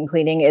annoying and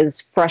cleaning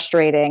is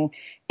frustrating.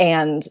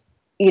 And,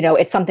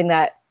 it's something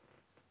that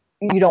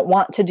you don't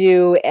want to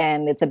do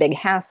and it's a big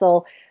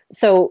hassle.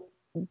 So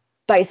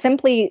by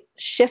simply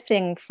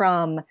shifting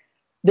from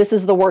this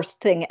is the worst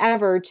thing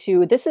ever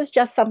to this is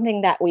just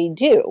something that we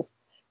do.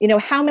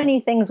 How many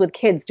things with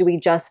kids do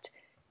we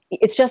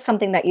it's just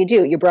something that you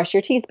do. You brush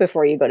your teeth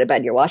before you go to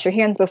bed. You wash your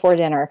hands before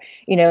dinner.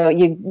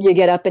 You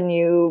get up and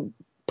you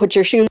put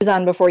your shoes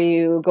on before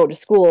you go to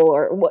school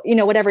or,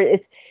 whatever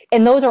it's,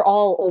 and those are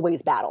all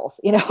always battles,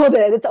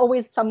 that it's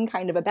always some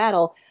kind of a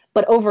battle,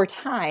 but over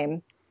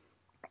time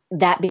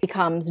that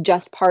becomes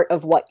just part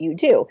of what you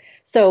do.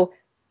 So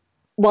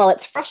while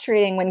it's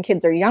frustrating when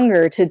kids are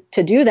younger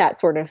to do that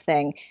sort of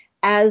thing,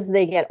 as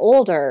they get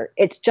older,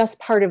 it's just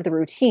part of the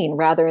routine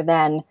rather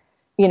than,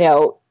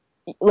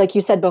 like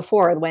you said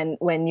before,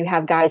 when you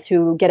have guys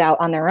who get out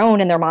on their own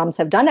and their moms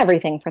have done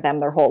everything for them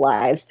their whole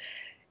lives,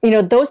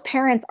 those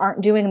parents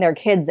aren't doing their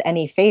kids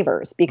any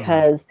favors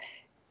because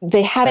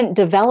they haven't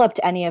developed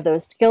any of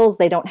those skills.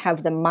 They don't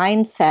have the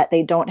mindset.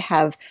 They don't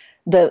have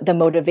the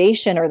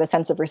motivation or the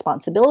sense of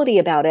responsibility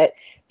about it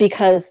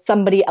because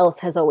somebody else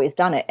has always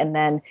done it. And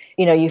then,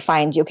 you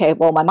find, okay,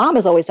 well, my mom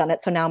has always done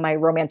it, so now my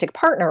romantic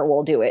partner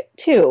will do it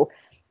too.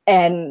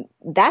 And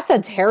that's a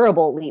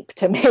terrible leap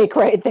to make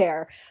right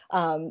there.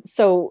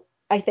 So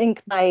I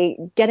think by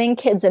getting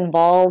kids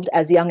involved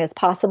as young as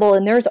possible,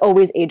 and there's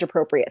always age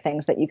appropriate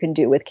things that you can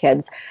do with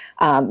kids,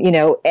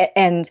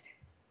 and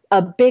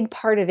a big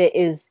part of it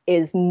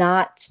is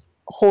not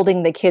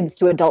holding the kids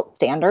to adult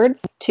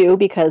standards too,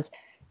 because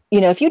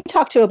if you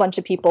talk to a bunch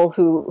of people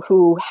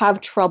who have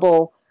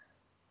trouble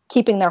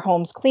keeping their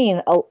homes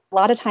clean, a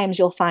lot of times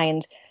you'll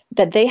find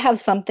that they have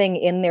something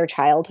in their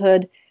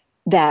childhood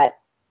that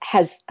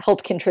has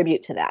helped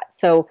contribute to that.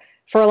 So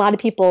for a lot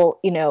of people,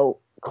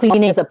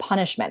 cleaning is a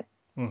punishment.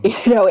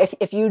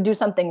 If you do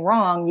something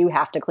wrong, you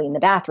have to clean the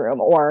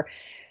bathroom, or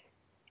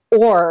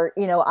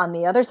on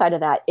the other side of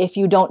that, if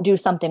you don't do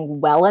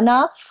something well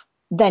enough,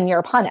 then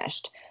you're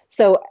punished.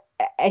 So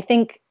I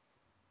think,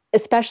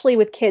 especially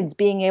with kids,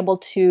 being able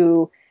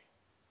to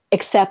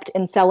accept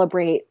and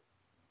celebrate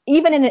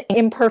even an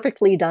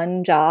imperfectly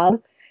done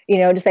job,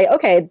 to say,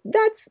 okay,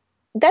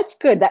 that's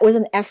good. That was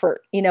an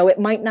effort. It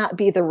might not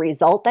be the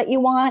result that you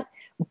want,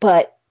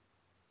 but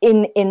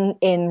in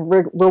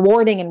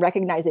rewarding and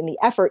recognizing the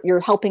effort, you're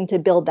helping to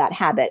build that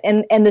habit,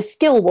 and the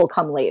skill will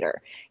come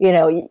later.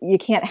 You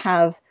can't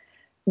have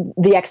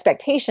the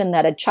expectation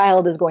that a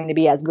child is going to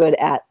be as good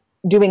at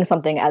doing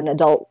something as an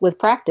adult with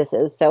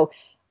practices. So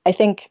I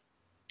think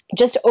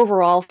just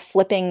overall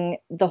flipping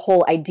the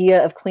whole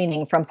idea of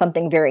cleaning from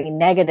something very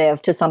negative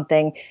to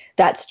something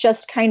that's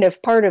just kind of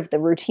part of the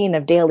routine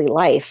of daily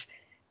life,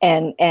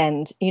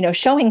 and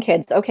showing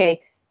kids,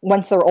 okay,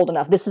 once they're old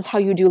enough, this is how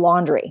you do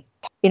laundry.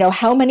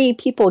 How many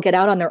people get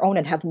out on their own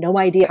and have no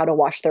idea how to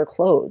wash their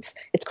clothes?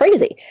 It's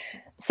crazy.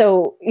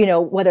 So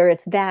whether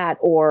it's that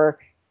or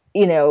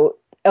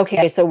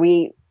okay, so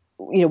we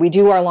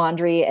do our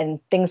laundry and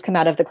things come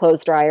out of the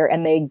clothes dryer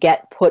and they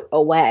get put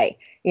away.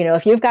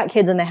 If you've got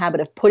kids in the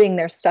habit of putting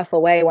their stuff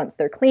away once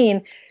they're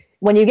clean,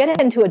 when you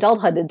get into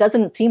adulthood, it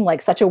doesn't seem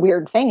like such a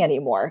weird thing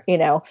anymore.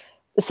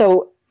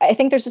 So I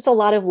think there's just a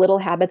lot of little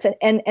habits,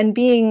 and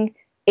being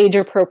age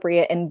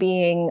appropriate and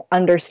being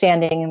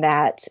understanding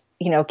that,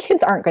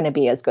 kids aren't going to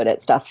be as good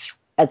at stuff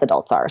as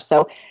adults are.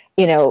 So,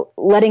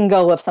 letting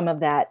go of some of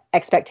that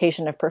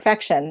expectation of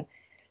perfection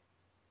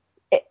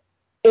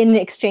in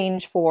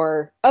exchange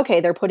for, okay,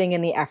 they're putting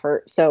in the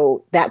effort,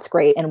 so that's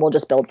great, and we'll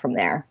just build from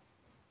there.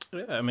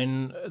 I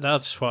mean,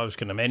 that's what I was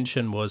going to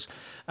mention was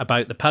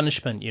about the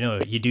punishment.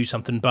 You do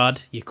something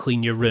bad, you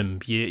clean your room.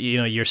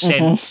 You're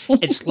sent.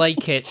 It's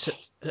like it's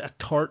a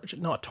torture,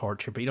 not a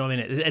torture, but you know what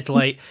I mean. It's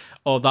like,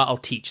 oh, that'll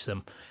teach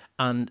them.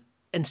 And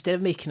instead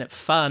of making it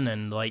fun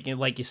and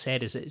like you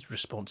said, it's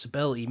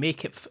responsibility.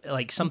 Make it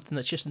like something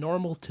that's just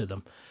normal to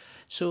them.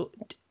 So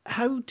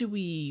how do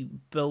we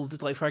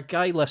build, like for a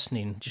guy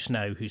listening just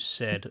now who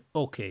said,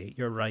 okay,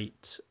 you're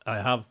right, I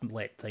have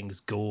let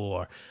things go,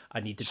 or I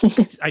need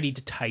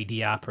to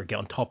tidy up or get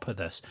on top of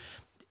this.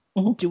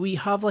 Do we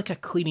have like a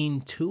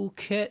cleaning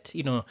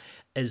toolkit?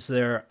 Is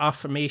there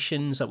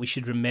affirmations that we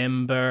should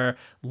remember,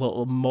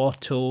 little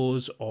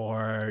mottos,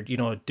 or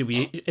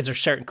is there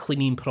certain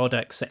cleaning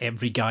products that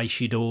every guy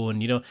should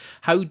own?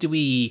 How do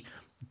we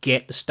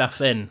get the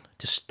stuff in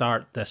to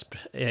start this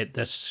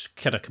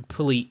kind of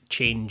complete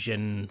change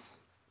in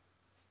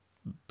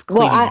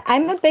cleaning? Well,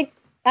 I'm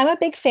a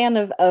big fan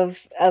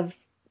of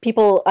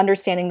people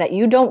understanding that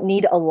you don't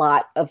need a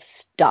lot of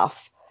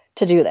stuff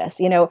to do this.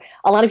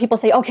 A lot of people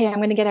say, okay, I'm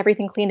going to get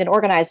everything cleaned and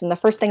organized, and the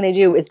first thing they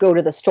do is go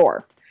to the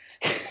store.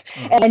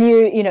 And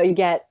you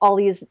get all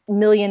these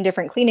million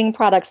different cleaning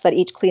products that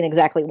each clean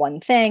exactly one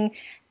thing,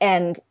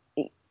 and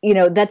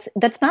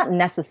that's not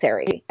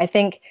necessary. I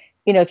think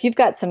if you've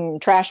got some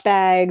trash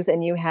bags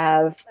and you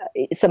have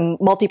some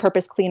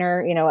multi-purpose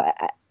cleaner,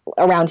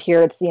 around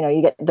here it's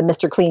you get the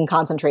Mr. Clean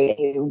concentrate,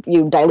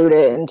 you dilute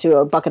it into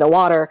a bucket of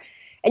water,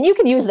 and you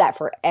can use that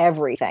for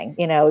everything.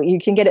 You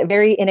can get it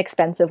very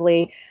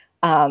inexpensively.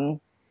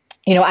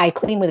 I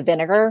clean with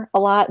vinegar a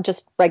lot,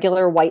 just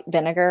regular white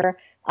vinegar.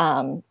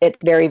 It's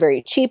very,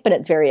 very cheap and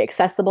it's very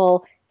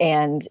accessible.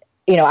 And,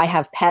 I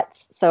have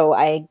pets, so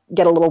I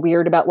get a little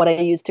weird about what I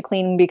use to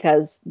clean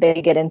because they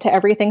get into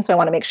everything. So I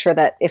want to make sure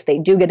that if they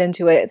do get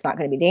into it, it's not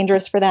going to be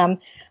dangerous for them.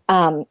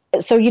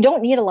 So you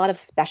don't need a lot of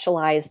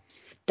specialized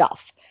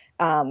stuff.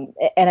 And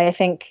I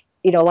think,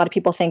 a lot of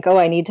people think, oh,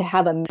 I need to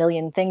have a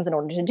million things in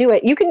order to do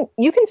it. You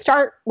can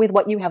start with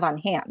what you have on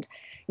hand.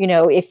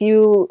 If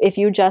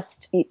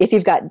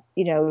you've got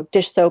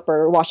dish soap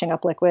or washing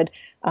up liquid,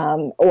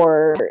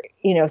 or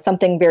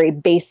something very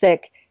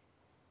basic,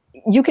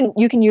 you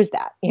can use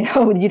that. You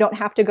don't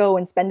have to go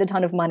and spend a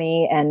ton of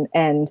money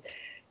and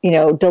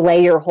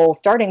delay your whole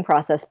starting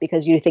process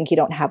because you think you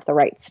don't have the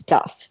right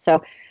stuff.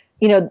 So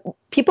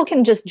people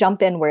can just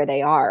jump in where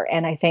they are.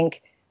 And I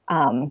think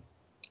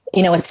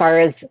as far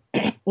as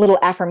little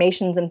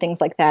affirmations and things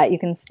like that, you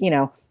can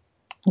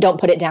don't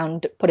put it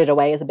down, put it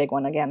away is a big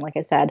one. Again, like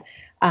I said,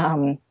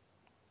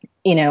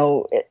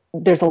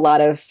 there's a lot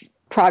of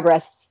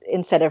progress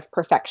instead of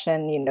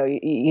perfection.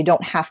 You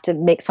don't have to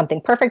make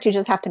something perfect. You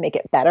just have to make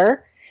it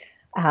better.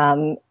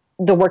 The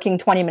working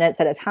 20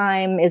 minutes at a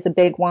time is a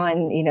big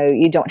one.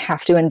 You don't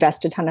have to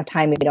invest a ton of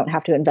time. You don't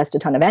have to invest a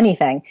ton of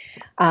anything.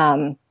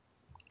 And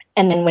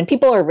then when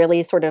people are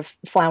really sort of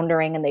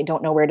floundering and they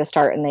don't know where to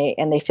start and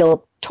they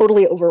feel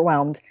totally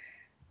overwhelmed,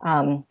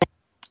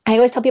 I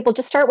always tell people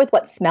just start with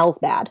what smells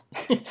bad,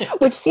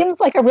 which seems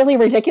like a really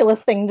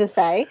ridiculous thing to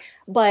say.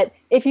 But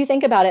if you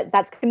think about it,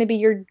 that's going to be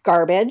your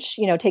garbage.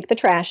 Take the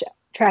trash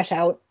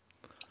out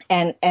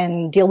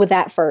and deal with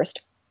that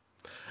first.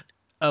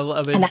 I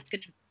mean, And that's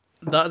going to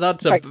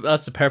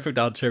that's the perfect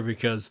answer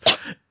because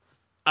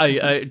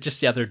I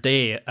just the other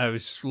day I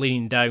was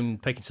leaning down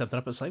picking something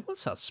up. It's like,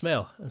 what's that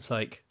smell? It's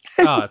like,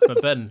 it's my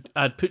bin.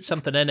 I'd put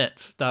something in it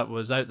that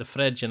was out the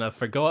fridge and I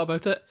forgot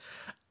about it.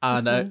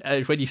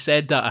 And when you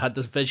said that, I had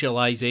this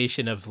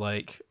visualization of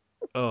like,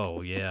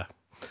 oh yeah.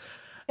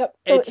 Yep.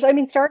 So I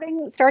mean,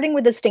 starting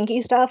with the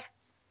stinky stuff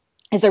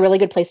is a really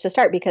good place to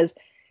start because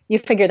you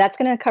figure that's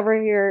going to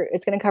cover your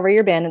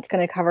bin. It's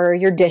going to cover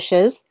your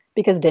dishes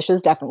because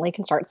dishes definitely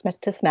can start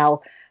to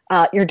smell.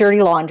 Your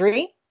dirty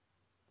laundry.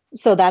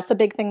 So that's a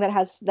big thing that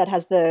has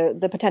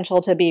the potential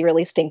to be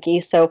really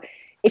stinky. So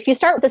if you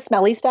start with the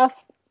smelly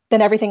stuff,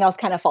 then everything else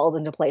kind of falls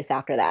into place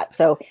after that.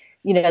 So,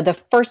 the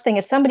first thing,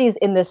 if somebody's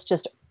in this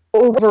just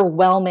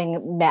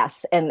overwhelming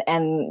mess and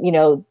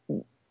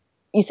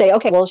you say,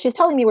 okay, well, she's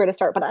telling me where to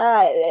start, but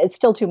it's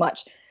still too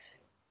much.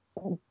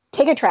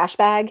 Take a trash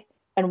bag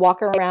and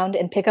walk around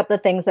and pick up the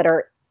things that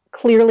are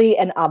clearly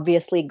and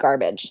obviously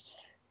garbage,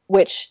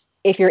 which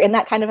if you're in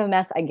that kind of a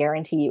mess, I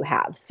guarantee you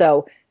have.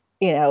 So,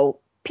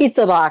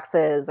 pizza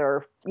boxes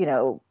or,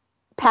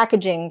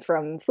 packaging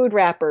from food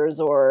wrappers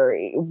or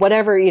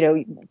whatever,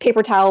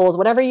 paper towels,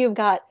 whatever you've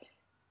got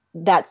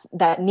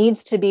that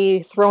needs to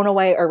be thrown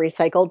away or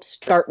recycled,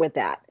 start with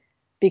that.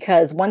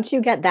 Because once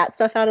you get that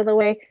stuff out of the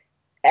way,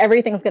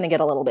 everything's going to get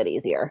a little bit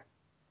easier.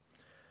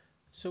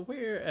 So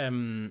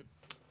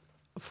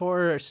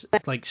for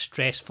like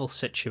stressful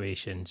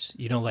situations,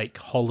 like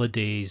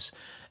holidays,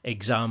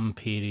 exam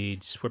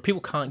periods, where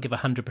people can't give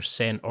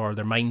 100% or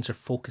their minds are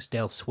focused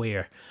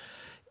elsewhere,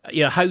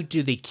 how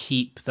do they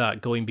keep that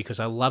going? Because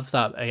I love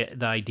that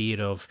the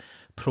idea of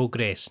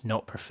progress,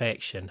 not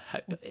perfection.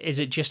 Is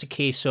it just a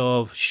case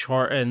of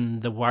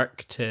shorten the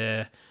work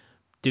to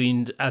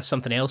doing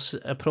something else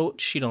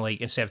approach?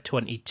 Like instead of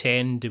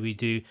 2010, do we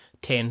do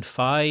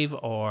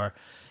 10-5, or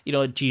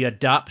do you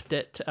adapt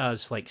it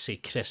as like say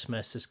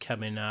Christmas is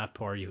coming up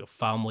or you have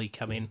family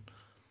coming?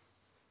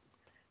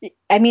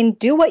 I mean,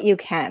 do what you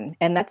can,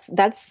 and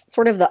that's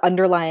sort of the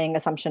underlying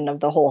assumption of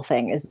the whole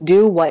thing is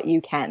do what you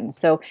can.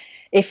 So,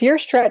 if you're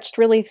stretched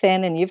really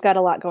thin and you've got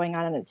a lot going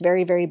on and it's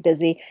very, very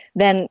busy,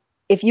 then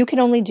if you can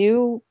only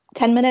do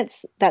 10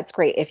 minutes, that's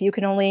great. If you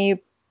can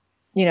only,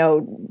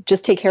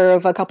 just take care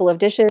of a couple of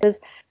dishes,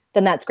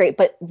 then that's great.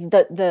 But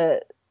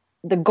the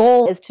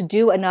goal is to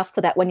do enough so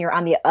that when you're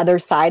on the other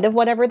side of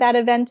whatever that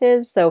event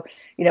is, so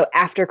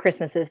after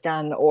Christmas is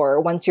done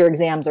or once your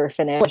exams are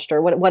finished or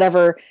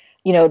whatever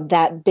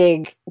that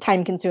big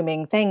time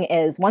consuming thing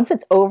is, once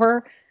it's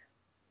over,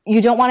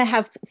 you don't want to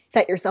have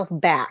set yourself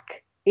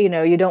back. You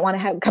don't want to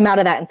have come out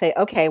of that and say,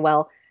 okay,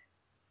 well,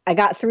 I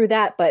got through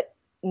that, but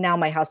now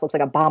my house looks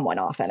like a bomb went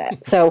off in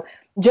it. So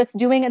just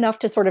doing enough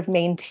to sort of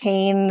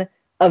maintain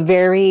a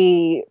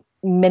very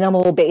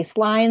minimal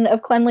baseline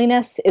of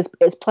cleanliness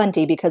is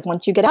plenty, because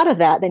once you get out of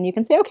that, then you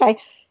can say, okay,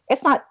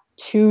 it's not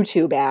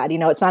too bad.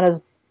 It's not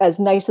as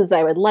nice as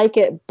I would like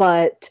it,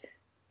 but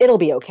it'll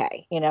be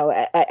okay.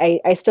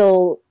 I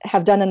still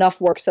have done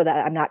enough work so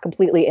that I'm not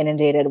completely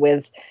inundated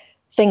with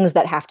things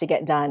that have to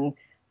get done.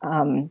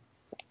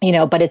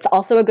 But it's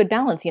also a good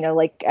balance.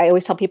 Like I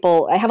always tell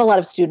people, I have a lot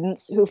of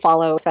students who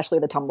follow, especially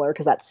the Tumblr,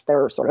 because that's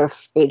their sort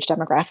of age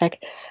demographic.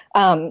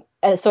 And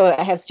so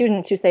I have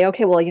students who say,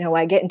 okay, well,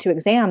 I get into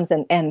exams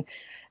and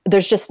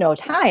there's just no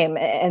time.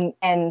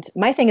 And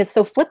my thing is,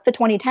 so flip the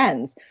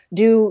 2010s,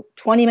 do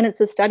 20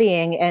 minutes of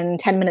studying and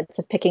 10 minutes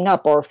of picking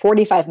up, or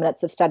 45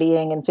 minutes of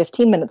studying and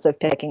 15 minutes of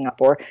picking up,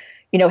 or,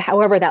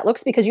 however that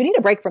looks, because you need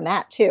a break from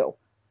that too.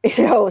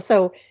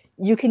 So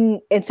you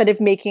can, instead of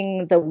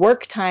making the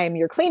work time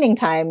your cleaning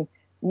time,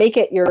 make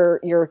it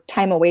your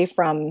time away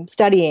from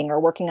studying or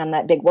working on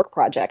that big work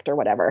project or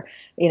whatever,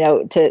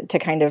 to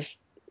kind of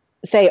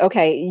say,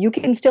 okay, you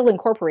can still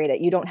incorporate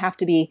it. You don't have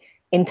to be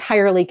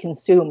entirely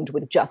consumed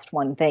with just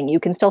one thing. You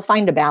can still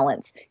find a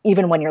balance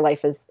even when your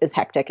life is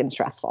hectic and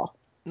stressful.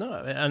 No,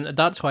 and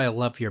that's why I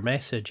love your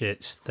message.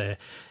 It's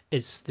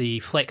the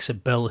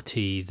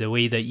flexibility, the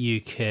way that you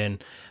can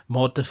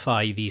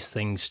modify these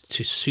things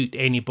to suit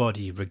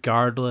anybody,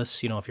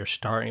 regardless, of your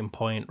starting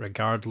point,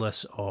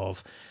 regardless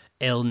of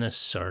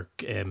illness or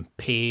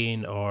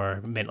pain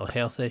or mental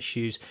health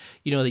issues.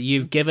 That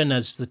you've given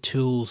us the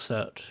tools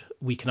that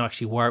we can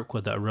actually work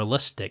with that are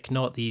realistic,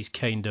 not these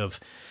kind of,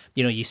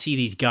 you see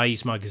these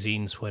guys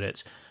magazines where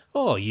it's,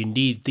 oh, you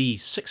need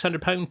these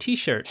 £600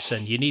 t-shirts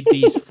and you need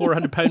these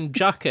 £400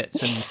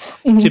 jackets,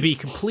 and to be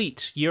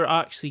complete, you're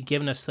actually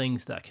giving us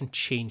things that can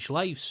change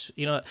lives.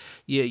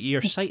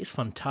 Your site is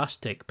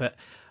fantastic, but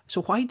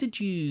so why did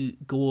you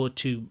go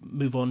to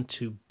move on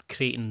to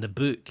creating the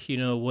book?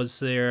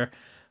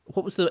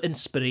 What was the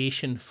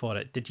inspiration for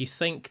it? Did you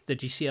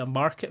see a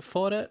market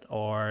for it,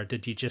 or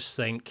did you just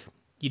think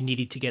you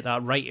needed to get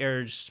that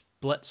writer's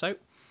blitz out?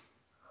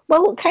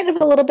 Well, kind of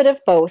a little bit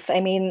of both.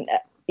 I mean,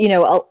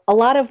 a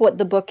lot of what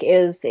the book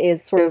is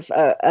sort of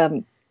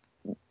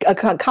a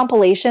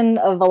compilation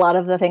of a lot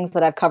of the things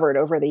that I've covered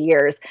over the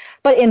years,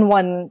 but in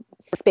one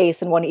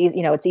space and one easy,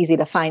 it's easy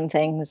to find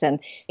things, and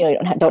you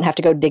don't have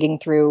to go digging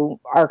through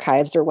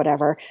archives or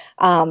whatever.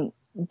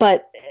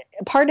 But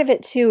part of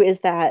it too is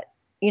that,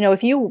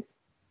 if you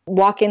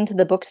walk into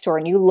the bookstore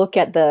and you look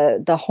at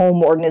the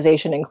home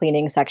organization and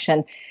cleaning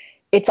section,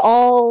 it's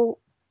all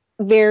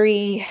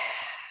very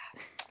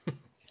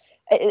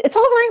it's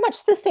all very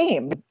much the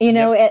same,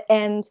 Yep.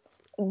 and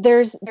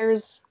there's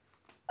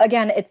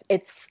again,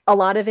 it's a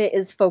lot of it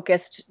is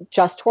focused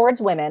just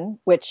towards women,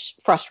 which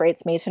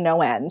frustrates me to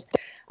no end.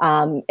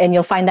 And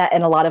you'll find that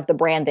in a lot of the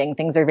branding.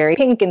 Things are very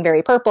pink and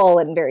very purple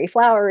and very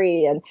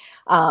flowery, and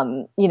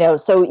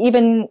so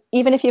even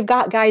if you've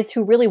got guys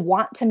who really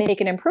want to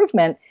make an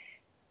improvement,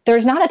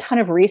 there's not a ton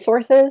of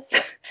resources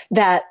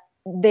that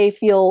they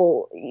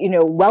feel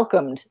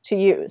welcomed to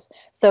use.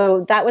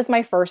 So that was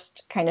my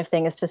first kind of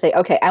thing, is to say,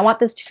 okay, I want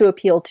this to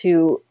appeal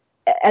to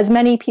as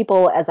many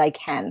people as I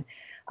can.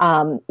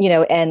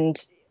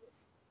 And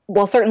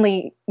while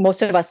certainly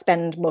most of us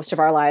spend most of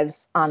our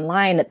lives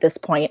online at this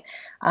point,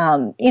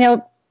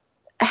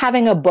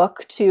 having a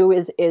book too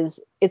is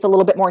it's a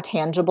little bit more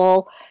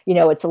tangible.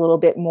 It's a little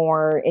bit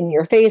more in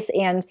your face,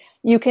 and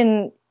you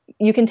can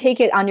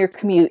take it on your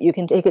commute. You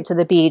can take it to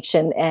the beach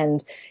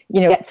and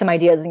get some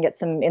ideas and get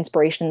some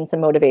inspiration and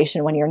some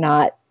motivation when you're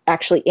not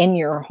actually in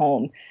your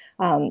home.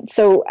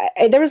 So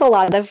there was a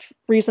lot of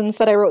reasons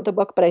that I wrote the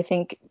book, but I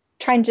think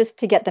trying just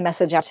to get the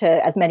message out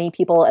to as many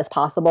people as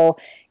possible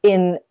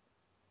in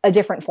a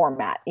different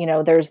format.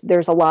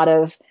 There's a lot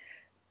of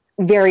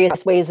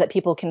various ways that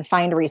people can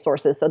find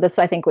resources. So this,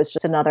 I think, was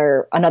just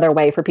another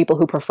way for people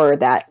who prefer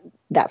that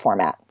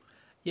format.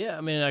 Yeah,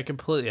 I mean, I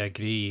completely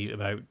agree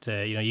about,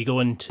 you go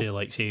into,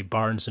 like, say,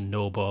 Barnes and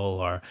Noble,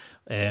 or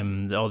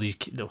all these,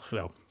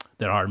 well,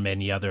 there are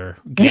many other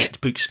Get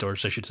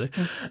bookstores, I should say.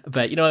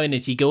 But, I mean,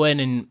 as you go in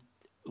and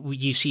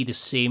you see the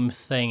same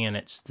thing, and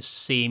it's the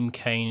same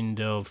kind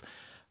of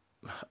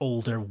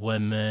older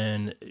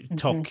women Mm-hmm.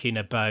 talking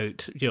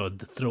about,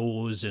 the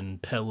throws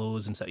and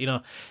pillows and stuff.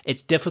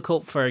 It's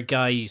difficult for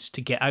guys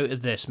to get out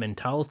of this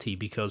mentality,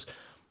 because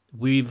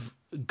we've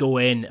go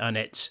in and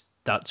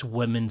that's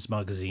women's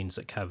magazines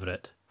that cover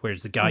it,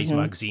 whereas the guys' Mm-hmm.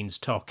 magazines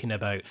talking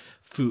about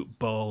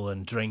football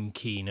and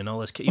drinking and all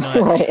this.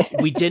 Right.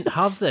 We didn't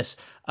have this,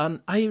 and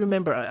I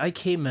remember I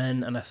came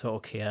in and I thought,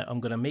 okay,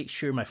 I'm gonna make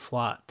sure my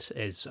flat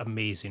is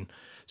amazing.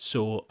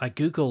 So I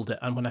googled it,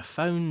 and when I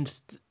found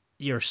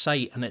your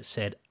site and it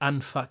said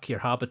 "unfuck your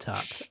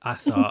habitat," I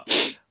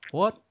thought,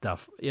 what the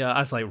I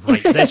was like,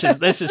 right,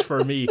 this is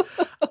for me.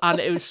 And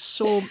it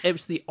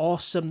was the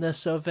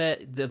awesomeness of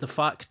it, the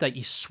fact that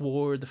you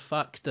swore, the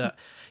fact that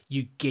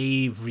you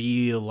gave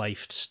real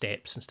life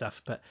steps and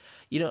stuff. But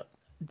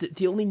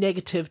the only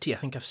negativity I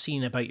think I've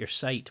seen about your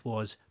site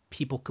was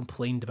people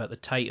complained about the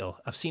title.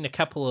 I've seen a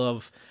couple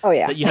of Oh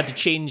yeah. that you had to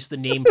change the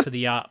name for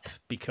the app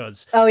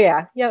because Oh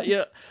yeah. Yep.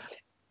 yeah,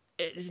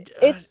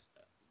 it,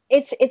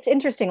 It's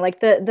interesting.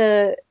 Like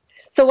the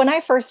so when I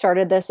first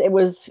started this, it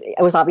was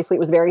obviously, it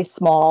was very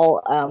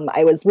small.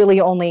 I was really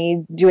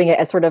only doing it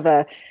as sort of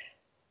a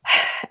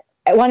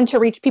I wanted to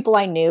reach people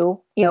I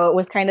knew. It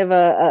was kind of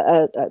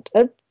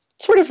a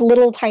sort of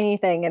little tiny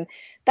thing, and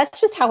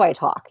that's just how I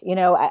talk.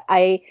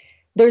 I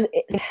there's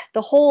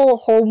the whole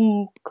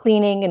home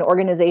cleaning and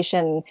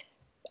organization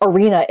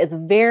arena is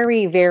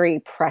very, very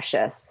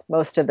precious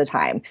most of the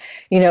time.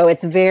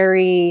 It's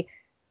very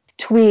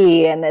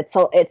twee, and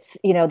it's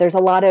there's a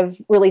lot of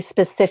really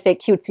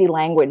specific cutesy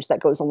language that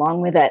goes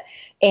along with it,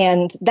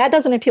 and that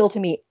doesn't appeal to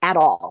me at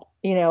all.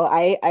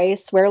 I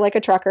swear like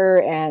a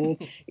trucker, and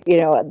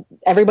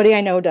everybody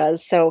I know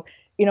does. So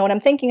when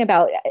I'm thinking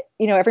about,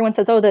 everyone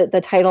says, oh,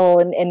 the title,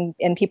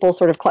 and people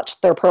sort of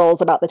clutch their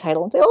pearls about the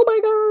title and say, oh my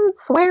God,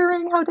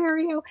 swearing, how dare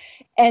you?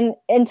 And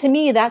to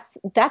me, that's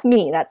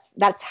me.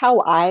 That's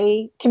how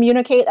I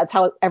communicate. That's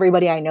how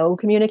everybody I know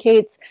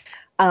communicates.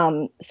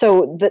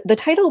 So the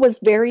title was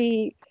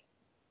very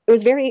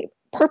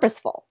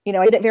purposeful.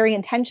 I did it very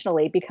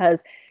intentionally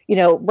because,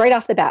 right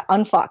off the bat,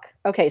 unfuck.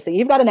 Okay, so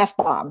you've got an F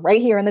bomb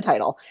right here in the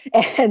title.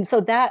 And so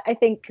that I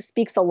think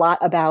speaks a lot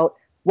about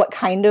what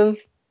kind of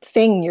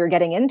thing you're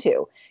getting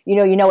into.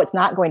 It's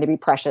not going to be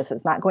precious.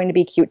 It's not going to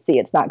be cutesy.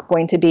 It's not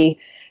going to be,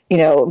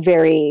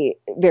 very,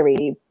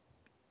 very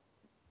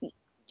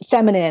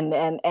feminine,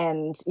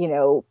 and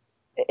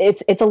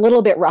it's a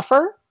little bit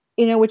rougher,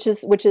 which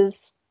is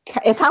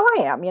it's how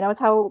I am. It's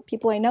how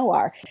people I know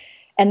are.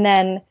 And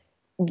then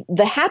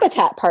the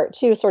habitat part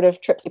too sort of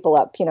trips people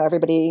up.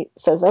 Everybody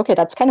says, okay,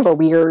 that's kind of a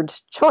weird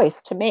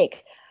choice to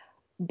make.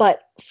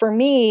 But for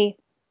me,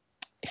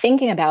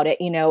 thinking about it,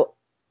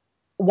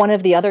 one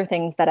of the other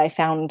things that I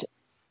found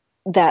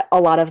that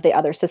a lot of the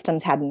other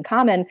systems had in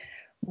common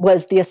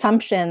was the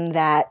assumption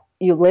that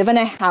you live in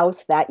a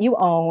house that you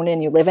own,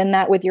 and you live in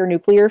that with your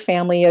nuclear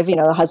family of,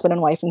 a husband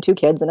and wife and 2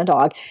 kids and a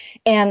dog.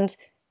 And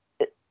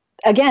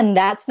again,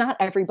 that's not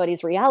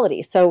everybody's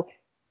reality. So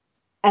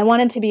I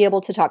wanted to be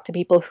able to talk to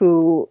people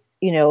who,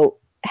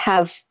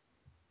 have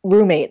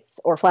roommates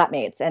or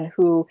flatmates, and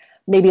who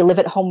maybe live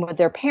at home with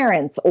their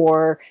parents,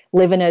 or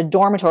live in a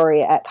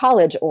dormitory at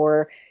college,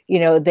 or,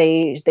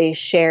 they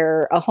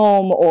share a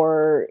home,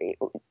 or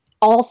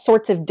all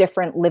sorts of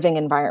different living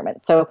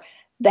environments. So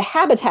the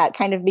habitat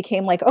kind of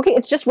became like, okay,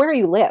 it's just where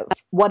you live.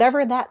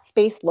 Whatever that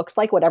space looks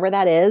like, whatever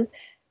that is,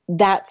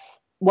 that's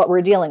what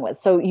we're dealing with.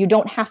 So you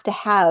don't have to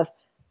have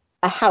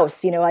a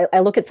house. I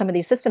look at some of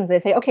these systems, they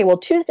say, okay, well,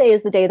 Tuesday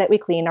is the day that we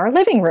clean our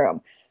living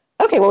room.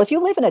 Okay, well, if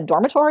you live in a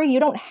dormitory, you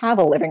don't have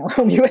a living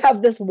room. You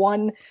have this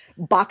one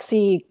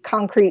boxy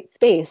concrete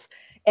space,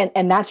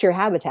 and that's your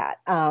habitat.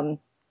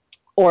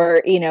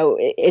 Or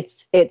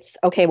it's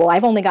okay, well,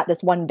 I've only got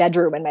this one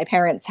bedroom in my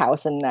parents'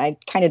 house, and I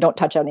kind of don't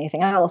touch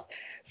anything else.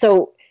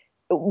 So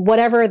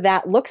whatever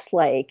that looks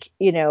like,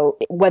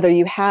 whether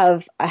you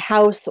have a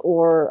house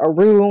or a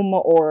room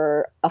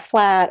or a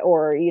flat,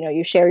 or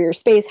you share your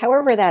space,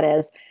 however that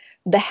is,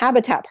 the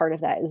habitat part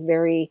of that is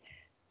very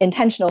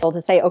intentional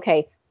to say,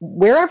 okay,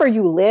 wherever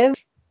you live,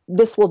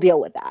 this will deal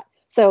with that.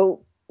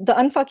 So the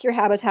unfuck your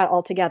habitat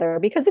altogether,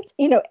 because it's,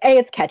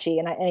 it's catchy,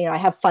 and I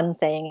have fun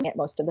saying it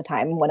most of the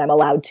time when I'm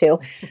allowed to,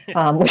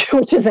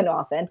 which isn't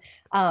often.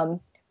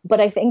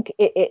 But I think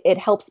it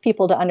helps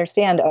people to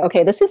understand,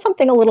 okay, this is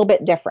something a little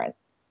bit different.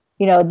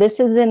 This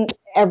isn't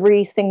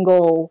every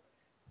single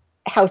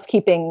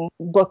housekeeping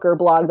book or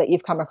blog that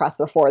you've come across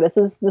before. This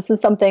is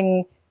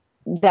something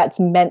that's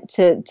meant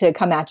to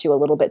come at you a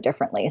little bit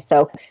differently.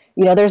 So,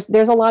 there's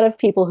a lot of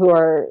people who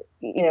are,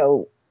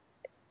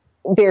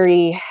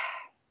 very,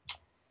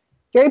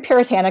 very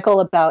puritanical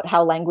about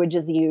how language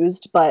is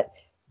used, but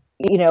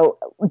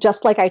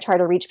just like I try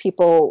to reach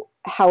people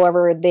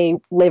however they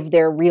live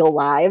their real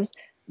lives,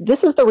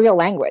 this is the real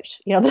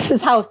language. This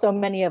is how so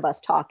many of us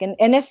talk. And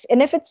if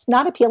it's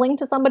not appealing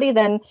to somebody,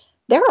 then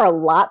there are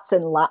lots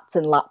and lots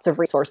and lots of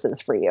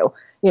resources for you.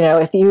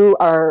 If you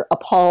are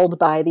appalled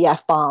by the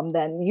F bomb,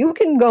 then you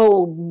can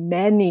go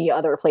many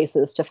other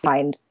places to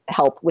find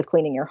help with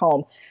cleaning your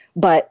home.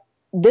 But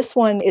this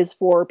one is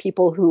for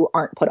people who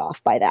aren't put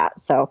off by that.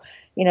 So,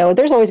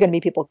 there's always going to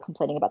be people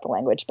complaining about the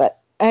language, but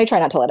I try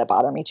not to let it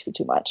bother me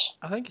too much.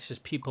 I think it's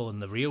just people in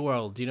the real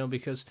world,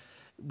 because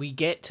we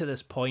get to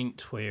this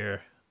point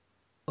where,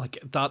 like,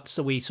 that's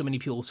the way so many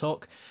people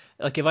talk.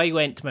 Like, if I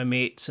went to my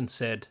mates and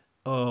said,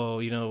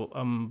 oh,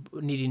 I'm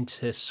needing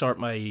to sort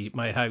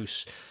my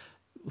house,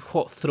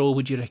 what throw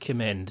would you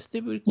recommend?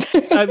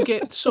 I would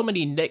get so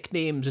many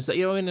nicknames and stuff,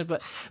 what I mean?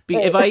 But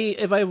Right.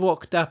 if I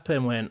walked up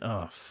and went,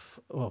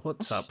 well,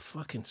 what's that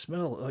fucking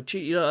smell? Oh,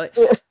 gee,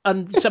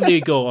 and somebody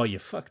would go, oh, you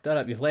fucked that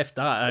up, you've left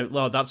that out.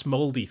 Oh, that's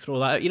moldy, throw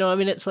that out. I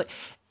mean, it's like,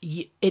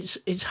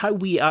 it's how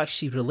we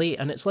actually relate,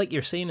 and it's like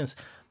you're saying, is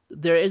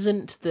there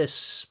isn't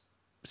this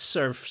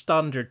sort of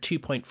standard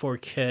 2.4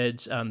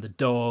 kids and the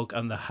dog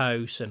and the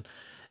house, and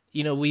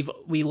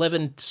we live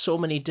in so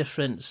many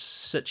different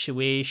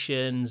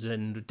situations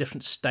and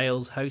different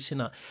styles housing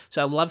that.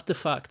 So I love the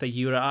fact that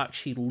you're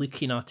actually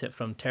looking at it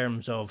from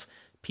terms of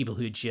people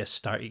who just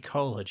started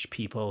college,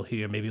 people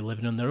who are maybe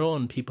living on their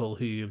own, people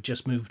who have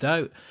just moved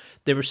out.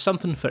 There was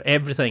something for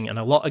everything, and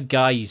a lot of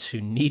guys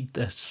who need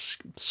this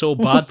so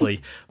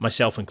badly,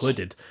 myself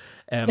included.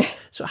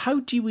 So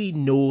how do we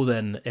know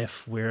then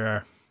if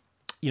we're,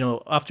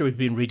 after we've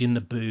been reading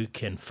the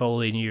book and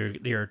following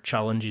your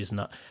challenges and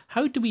that,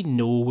 how do we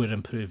know we're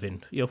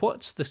improving?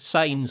 What's the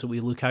signs that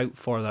we look out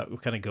for that we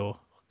kind of go,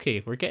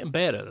 okay, we're getting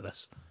better at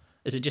this?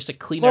 Is it just a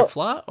cleaner Well,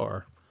 flat,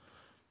 or?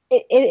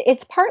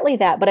 it's partly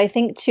that, but I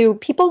think too,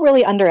 people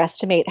really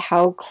underestimate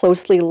how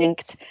closely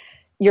linked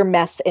your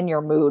mess and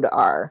your mood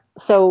are.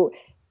 So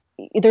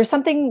there's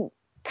something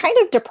kind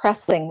of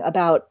depressing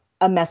about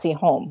a messy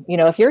home.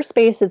 If your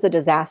space is a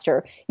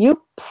disaster,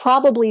 you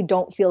probably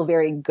don't feel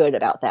very good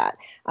about that.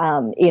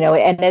 And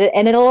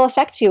it'll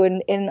affect you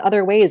in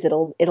other ways.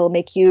 It'll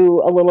make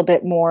you a little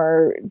bit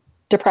more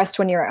depressed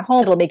when you're at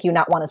home. It'll make you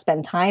not want to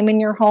spend time in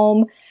your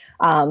home.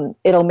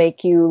 It'll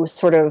make you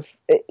sort of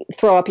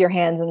throw up your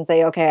hands and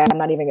say, okay, I'm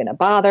not even going to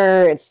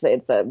bother. It's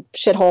a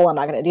shithole. I'm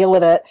not going to deal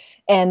with it.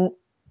 And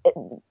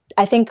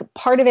I think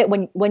part of it,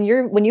 when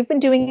you've been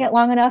doing it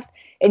long enough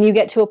and you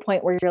get to a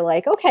point where you're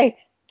like, okay,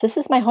 this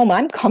is my home.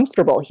 I'm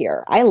comfortable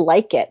here. I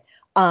like it.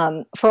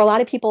 For a lot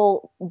of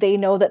people, they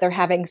know that they're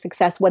having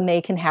success when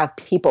they can have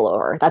people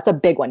over. That's a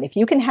big one. If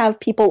you can have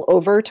people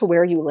over to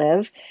where you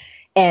live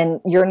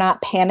and you're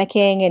not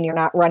panicking and you're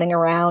not running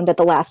around at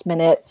the last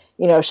minute,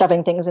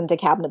 shoving things into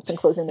cabinets and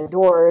closing their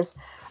doors.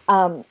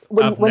 When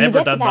you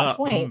get to that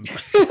point,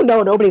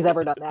 no, nobody's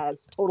ever done that.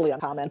 It's totally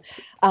uncommon.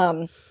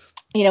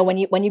 When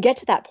you get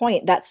to that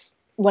point, that's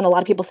when a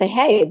lot of people say,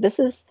 hey, this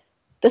is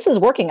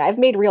working. I've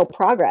made real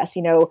progress.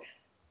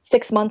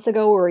 6 months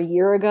ago or a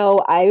year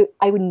ago, I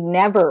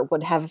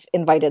would have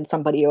invited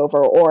somebody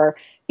over, or,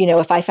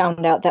 if I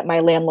found out that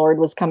my landlord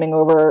was coming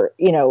over,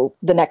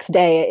 the next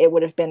day, it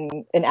would have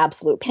been an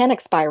absolute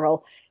panic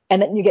spiral. And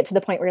then you get to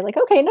the point where you're like,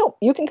 okay, no,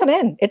 you can come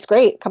in. It's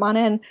great. Come on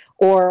in.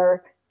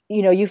 Or,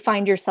 you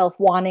find yourself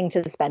wanting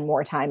to spend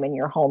more time in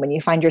your home and you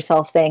find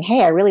yourself saying,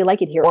 hey, I really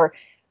like it here. Or,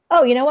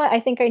 oh, you know what? I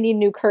think I need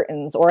new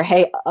curtains. Or,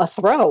 hey, a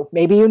throw.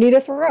 Maybe you need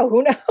a throw.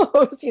 Who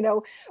knows?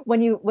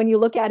 When you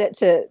look at it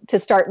to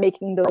start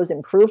making those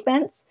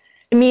improvements,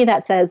 to me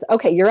that says,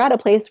 okay, you're at a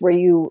place where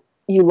you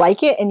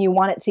like it and you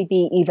want it to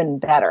be even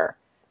better.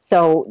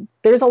 So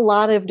there's a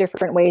lot of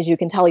different ways you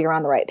can tell you're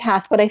on the right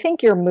path. But I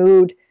think your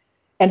mood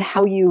and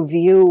how you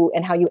view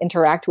and how you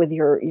interact with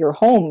your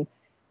home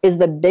is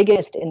the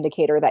biggest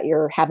indicator that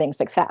you're having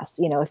success.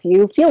 If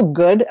you feel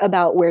good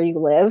about where you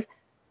live,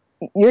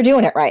 you're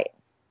doing it right.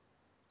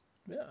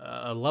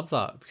 I love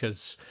that,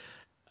 because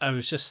I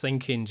was just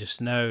thinking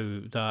just now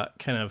that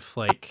kind of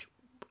like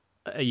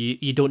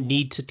you don't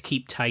need to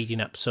keep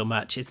tidying up so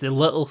much. It's the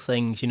little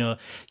things,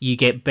 you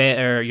get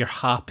better, you're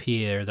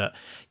happier, that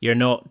you're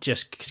not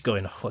just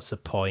going, oh, what's the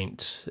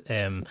point?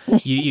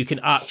 You can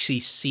actually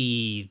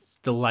see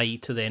the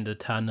light to the end of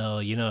the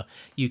tunnel.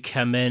 You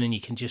come in and you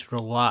can just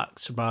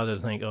relax rather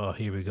than think, oh,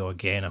 here we go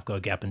again. I've got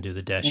to get up and do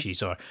the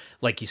dishes, or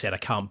like you said, I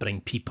can't bring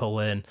people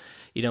in.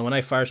 When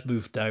I first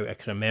moved out, I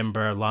can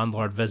remember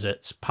landlord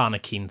visits,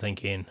 panicking,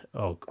 thinking,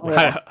 oh,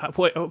 Yeah.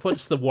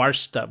 what's the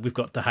worst that we've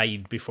got to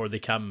hide before they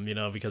come,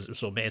 because it was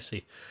so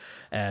messy.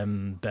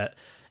 But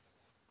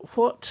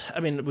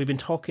we've been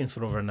talking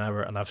for over an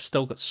hour and I've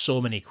still got so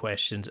many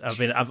questions.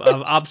 I've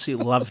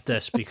absolutely loved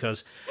this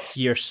because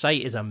your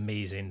site is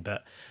amazing.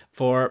 But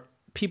for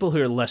people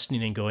who are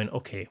listening and going,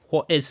 okay,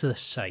 what is this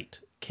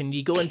site? Can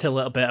you go into a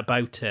little bit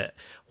about it?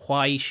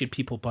 Why should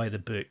people buy the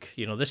book?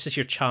 This is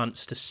your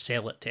chance to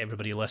sell it to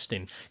everybody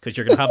listening, because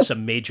you're going to have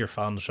some major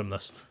fans from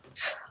this.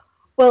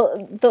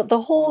 Well, the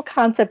whole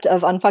concept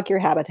of Unfuck Your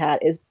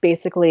Habitat is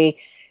basically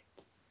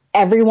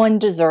everyone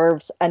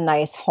deserves a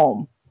nice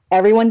home.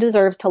 Everyone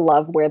deserves to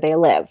love where they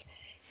live.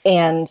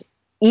 And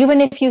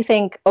even if you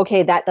think,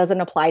 okay, that doesn't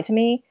apply to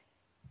me,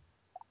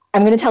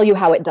 I'm going to tell you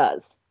how it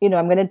does.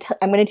 I'm going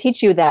to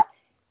teach you that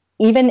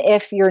even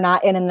if you're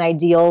not in an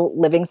ideal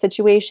living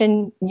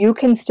situation, you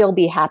can still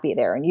be happy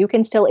there and you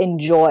can still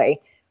enjoy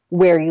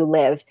where you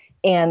live.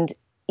 And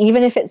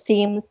even if it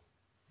seems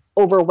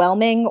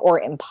overwhelming or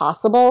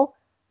impossible,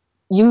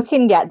 you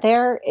can get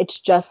there. It's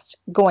just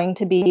going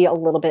to be a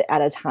little bit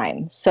at a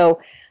time. So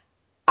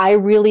I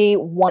really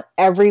want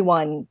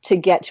everyone to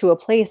get to a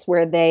place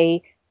where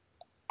they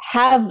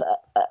have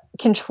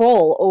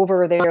control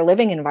over their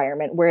living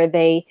environment, where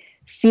they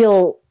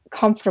feel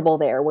comfortable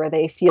there, where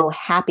they feel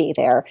happy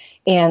there.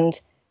 And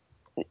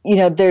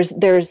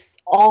there's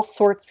all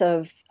sorts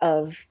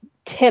of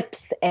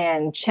tips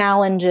and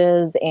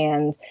challenges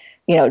and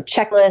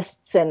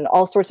checklists and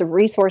all sorts of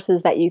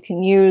resources that you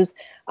can use,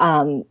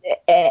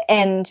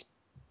 and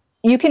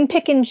you can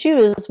pick and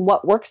choose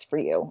what works for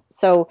you.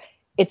 So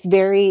it's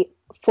very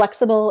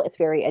flexible, it's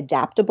very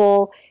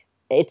adaptable.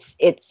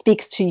 It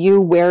speaks to you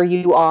where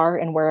you are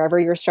and wherever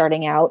you're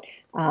starting out.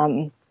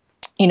 I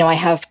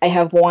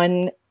have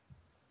one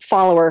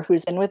follower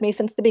who's been with me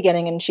since the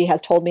beginning, and she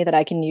has told me that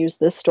I can use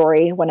this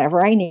story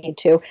whenever I need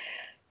to.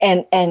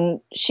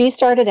 And she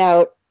started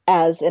out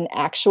as an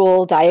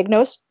actual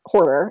diagnosed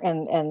hoarder,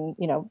 and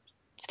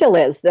still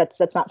is.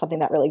 That's not something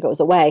that really goes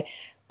away.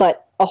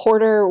 But a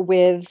hoarder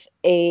with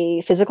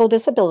a physical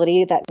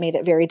disability that made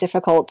it very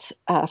difficult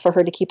for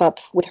her to keep up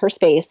with her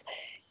space.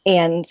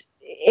 And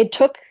it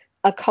took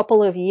a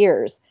couple of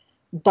years,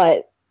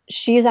 but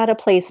she's at a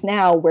place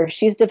now where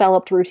she's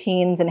developed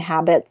routines and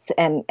habits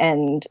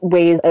and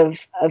ways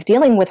of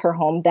dealing with her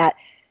home that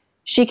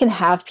she can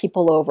have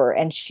people over,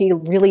 and she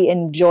really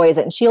enjoys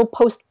it. And she'll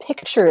post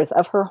pictures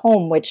of her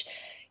home, which,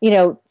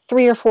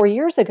 3 or 4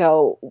 years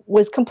ago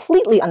was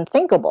completely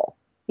unthinkable.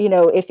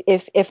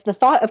 if the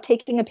thought of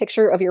taking a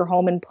picture of your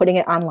home and putting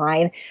it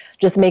online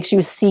just makes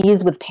you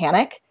seize with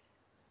panic,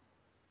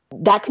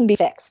 that can be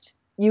fixed.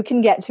 You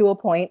can get to a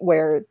point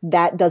where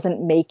that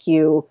doesn't make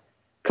you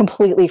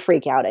completely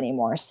freak out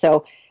anymore.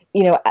 So,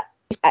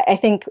 I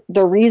think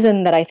the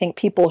reason that I think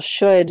people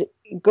should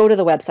go to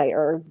the website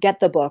or get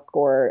the book,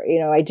 or,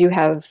 I do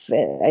have,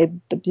 I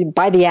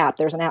buy the app,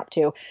 there's an app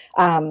too.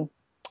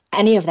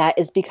 Any of that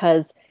is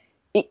because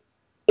it,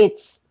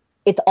 it's,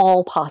 it's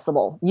all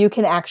possible. You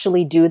can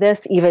actually do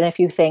this, even if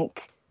you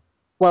think,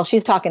 well,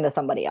 she's talking to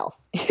somebody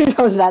else.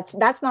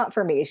 That's not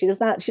for me. She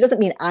doesn't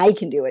mean I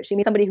can do it. She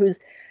means somebody whose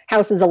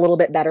house is a little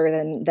bit better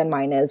than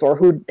mine is, or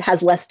who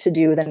has less to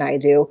do than I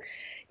do.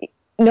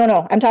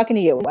 No, I'm talking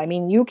to you. I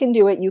mean, you can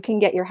do it. You can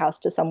get your house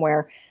to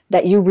somewhere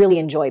that you really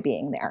enjoy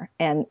being there.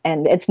 And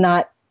it's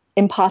not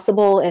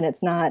impossible, and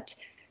it's not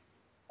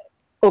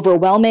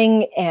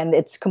overwhelming, and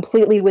it's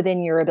completely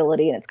within your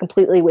ability, and it's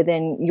completely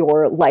within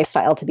your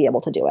lifestyle to be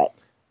able to do it.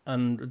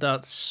 And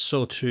that's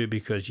so true,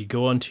 because you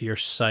go onto your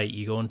site,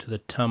 you go onto the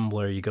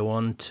Tumblr, you go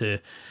on to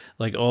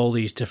like all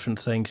these different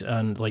things,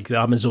 and like the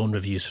Amazon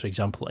reviews, for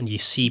example, and you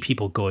see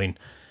people going,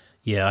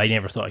 yeah, I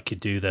never thought I could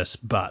do this,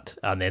 but,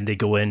 and then they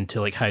go into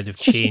like how they've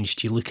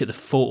changed. You look at the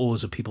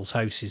photos of people's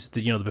houses,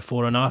 the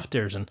before and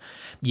afters, and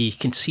you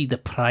can see the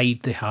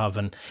pride they have,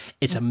 and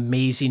it's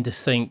amazing to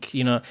think,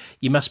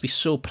 you must be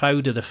so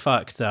proud of the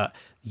fact that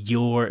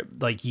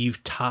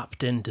you've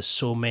tapped into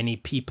so many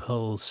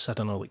people's, I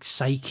don't know, like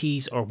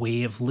psyches or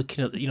way of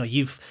looking at,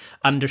 you've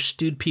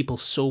understood people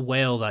so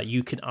well that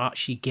you can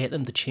actually get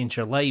them to change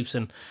their lives.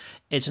 And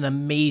it's an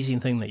amazing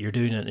thing that you're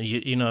doing, and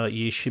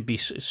you should be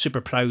super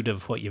proud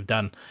of what you've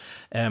done.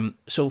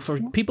 So for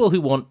people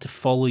who want to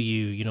follow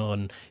you,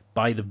 and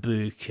buy the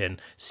book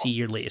and see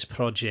your latest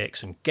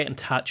projects and get in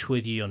touch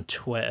with you on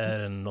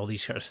Twitter and all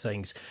these sort of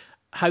things,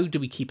 how do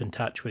we keep in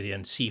touch with you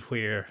and see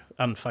where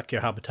Unfuck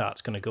Your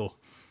Habitat's going to go?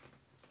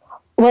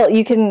 Well,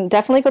 you can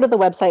definitely go to the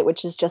website,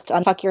 which is just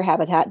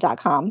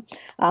unfuckyourhabitat.com.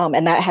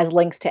 And that has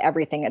links to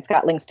everything. It's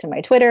got links to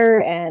my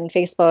Twitter and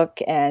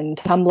Facebook and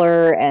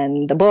Tumblr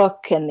and the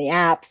book and the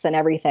apps and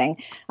everything.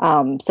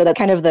 So that's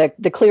kind of the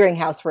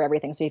clearinghouse for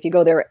everything. So if you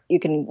go there, you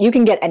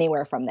can get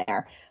anywhere from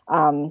there.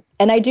 And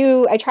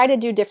I try to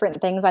do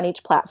different things on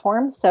each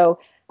platform. So,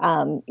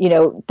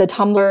 the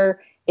Tumblr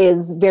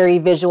is very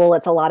visual.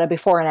 It's a lot of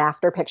before and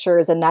after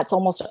pictures, and that's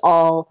almost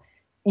all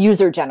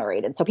user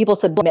generated. So people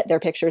submit their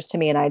pictures to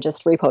me and I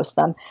just repost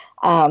them.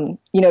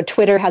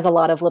 Twitter has a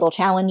lot of little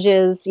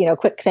challenges,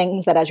 quick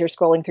things that as you're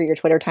scrolling through your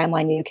Twitter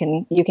timeline,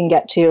 you can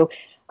get to.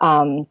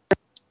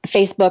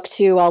 Facebook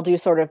too, I'll do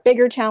sort of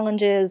bigger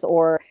challenges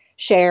or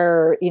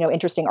share,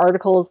 interesting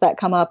articles that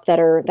come up that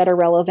are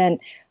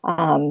relevant.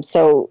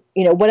 So,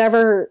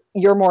 whatever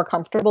you're more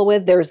comfortable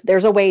with,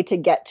 there's a way to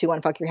get to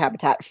Unfuck Your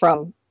Habitat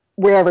from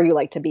wherever you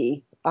like to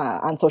be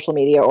on social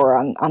media or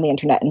on the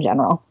internet in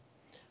general.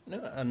 No,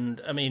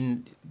 and I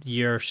mean,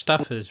 your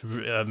stuff is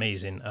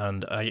amazing,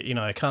 and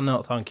I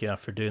cannot thank you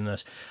enough for doing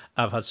this.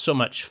 I've had so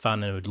much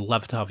fun, and would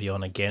love to have you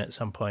on again at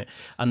some point.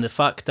 And the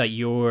fact that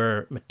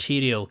your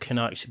material can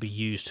actually be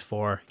used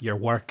for your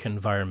work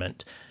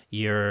environment,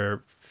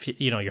 your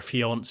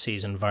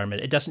fiance's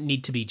environment. It doesn't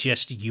need to be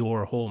just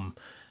your home.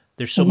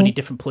 There's so many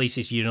different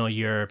places,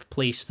 your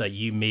place that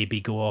you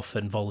maybe go off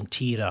and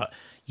volunteer at.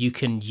 You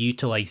can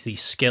utilize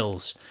these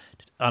skills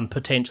and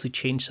potentially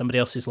change somebody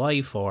else's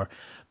life or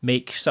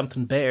make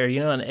something better,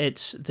 and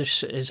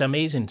it's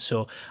amazing.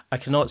 So I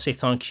cannot say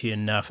thank you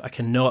enough. I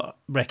cannot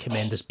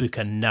recommend this book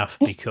enough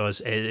because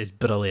it is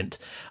brilliant.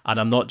 And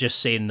I'm not just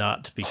saying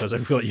that because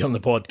I've got you on the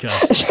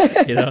podcast,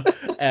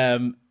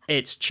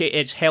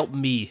 it's helped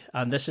me,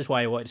 and this is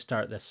why I wanted to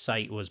start this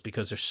site, was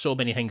because there's so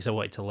many things I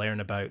wanted to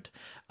learn about,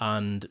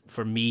 and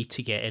for me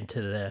to get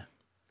into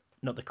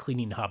not the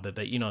cleaning habit,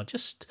 but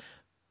just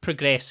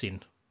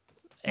progressing.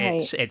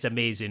 Right. It's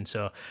amazing.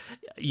 So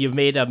you've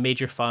made a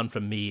major fan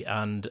from me,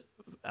 and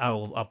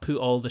I'll put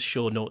all the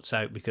show notes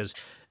out because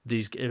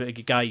these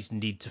guys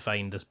need to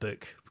find this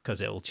book because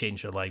it will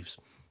change their lives.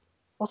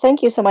 Well,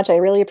 thank you so much. I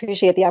really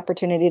appreciate the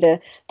opportunity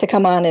to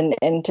come on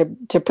and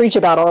to preach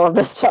about all of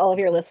this to all of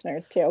your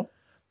listeners too.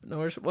 No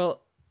worries.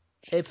 Well,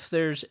 if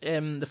there's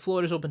the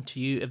floor is open to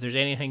you. If there's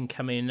anything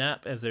coming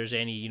up, if there's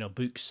any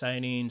book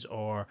signings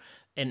or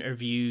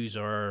interviews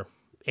or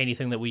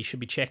anything that we should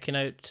be checking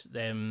out,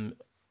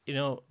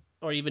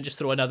 or even just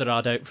throw another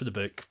ad out for the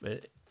book.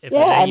 But if there's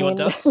Yeah, I anything you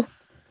want mean, to.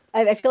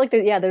 I feel like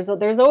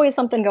there's always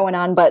something going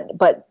on,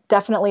 but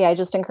definitely I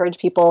just encourage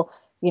people,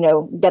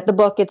 get the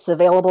book. It's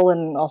available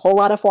in a whole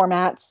lot of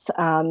formats.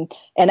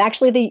 And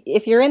actually,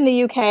 if you're in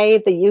the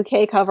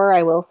UK cover,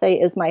 I will say,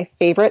 is my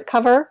favorite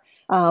cover.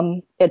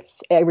 I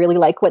really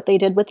like what they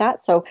did with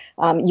that. So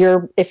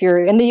if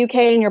you're in the UK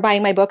and you're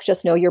buying my book,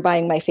 just know you're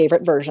buying my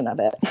favorite version of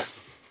it.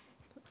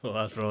 Well,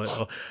 that's brilliant.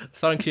 Well,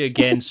 thank you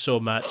again so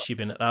much. You've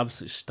been an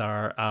absolute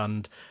star,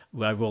 and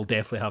I will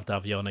definitely have to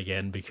have you on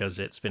again because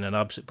it's been an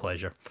absolute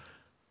pleasure.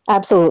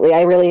 Absolutely.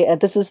 I really,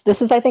 this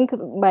is, I think,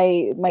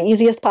 my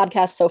easiest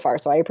podcast so far.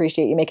 So I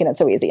appreciate you making it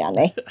so easy on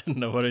me.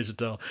 No worries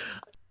at all.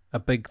 A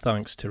big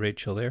thanks to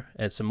Rachel there.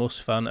 It's the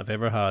most fun I've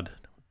ever had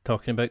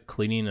talking about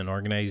cleaning and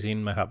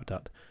organising my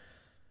habitat.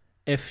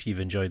 If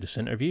you've enjoyed this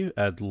interview,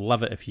 I'd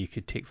love it if you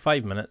could take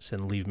 5 minutes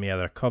and leave me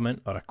either a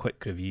comment or a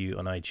quick review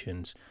on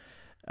iTunes.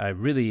 I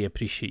really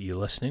appreciate you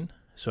listening,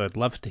 so I'd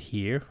love to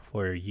hear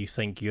where you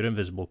think your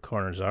invisible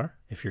corners are,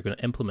 if you're going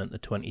to implement the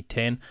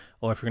 2010,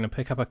 or if you're going to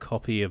pick up a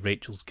copy of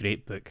Rachel's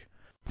great book.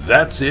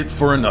 That's it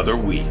for another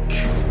week.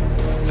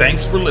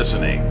 Thanks for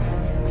listening.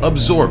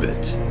 Absorb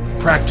it,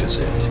 practice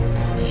it,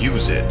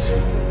 use it.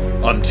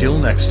 Until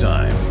next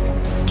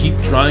time, keep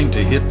trying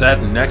to hit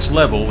that next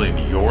level in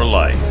your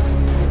life.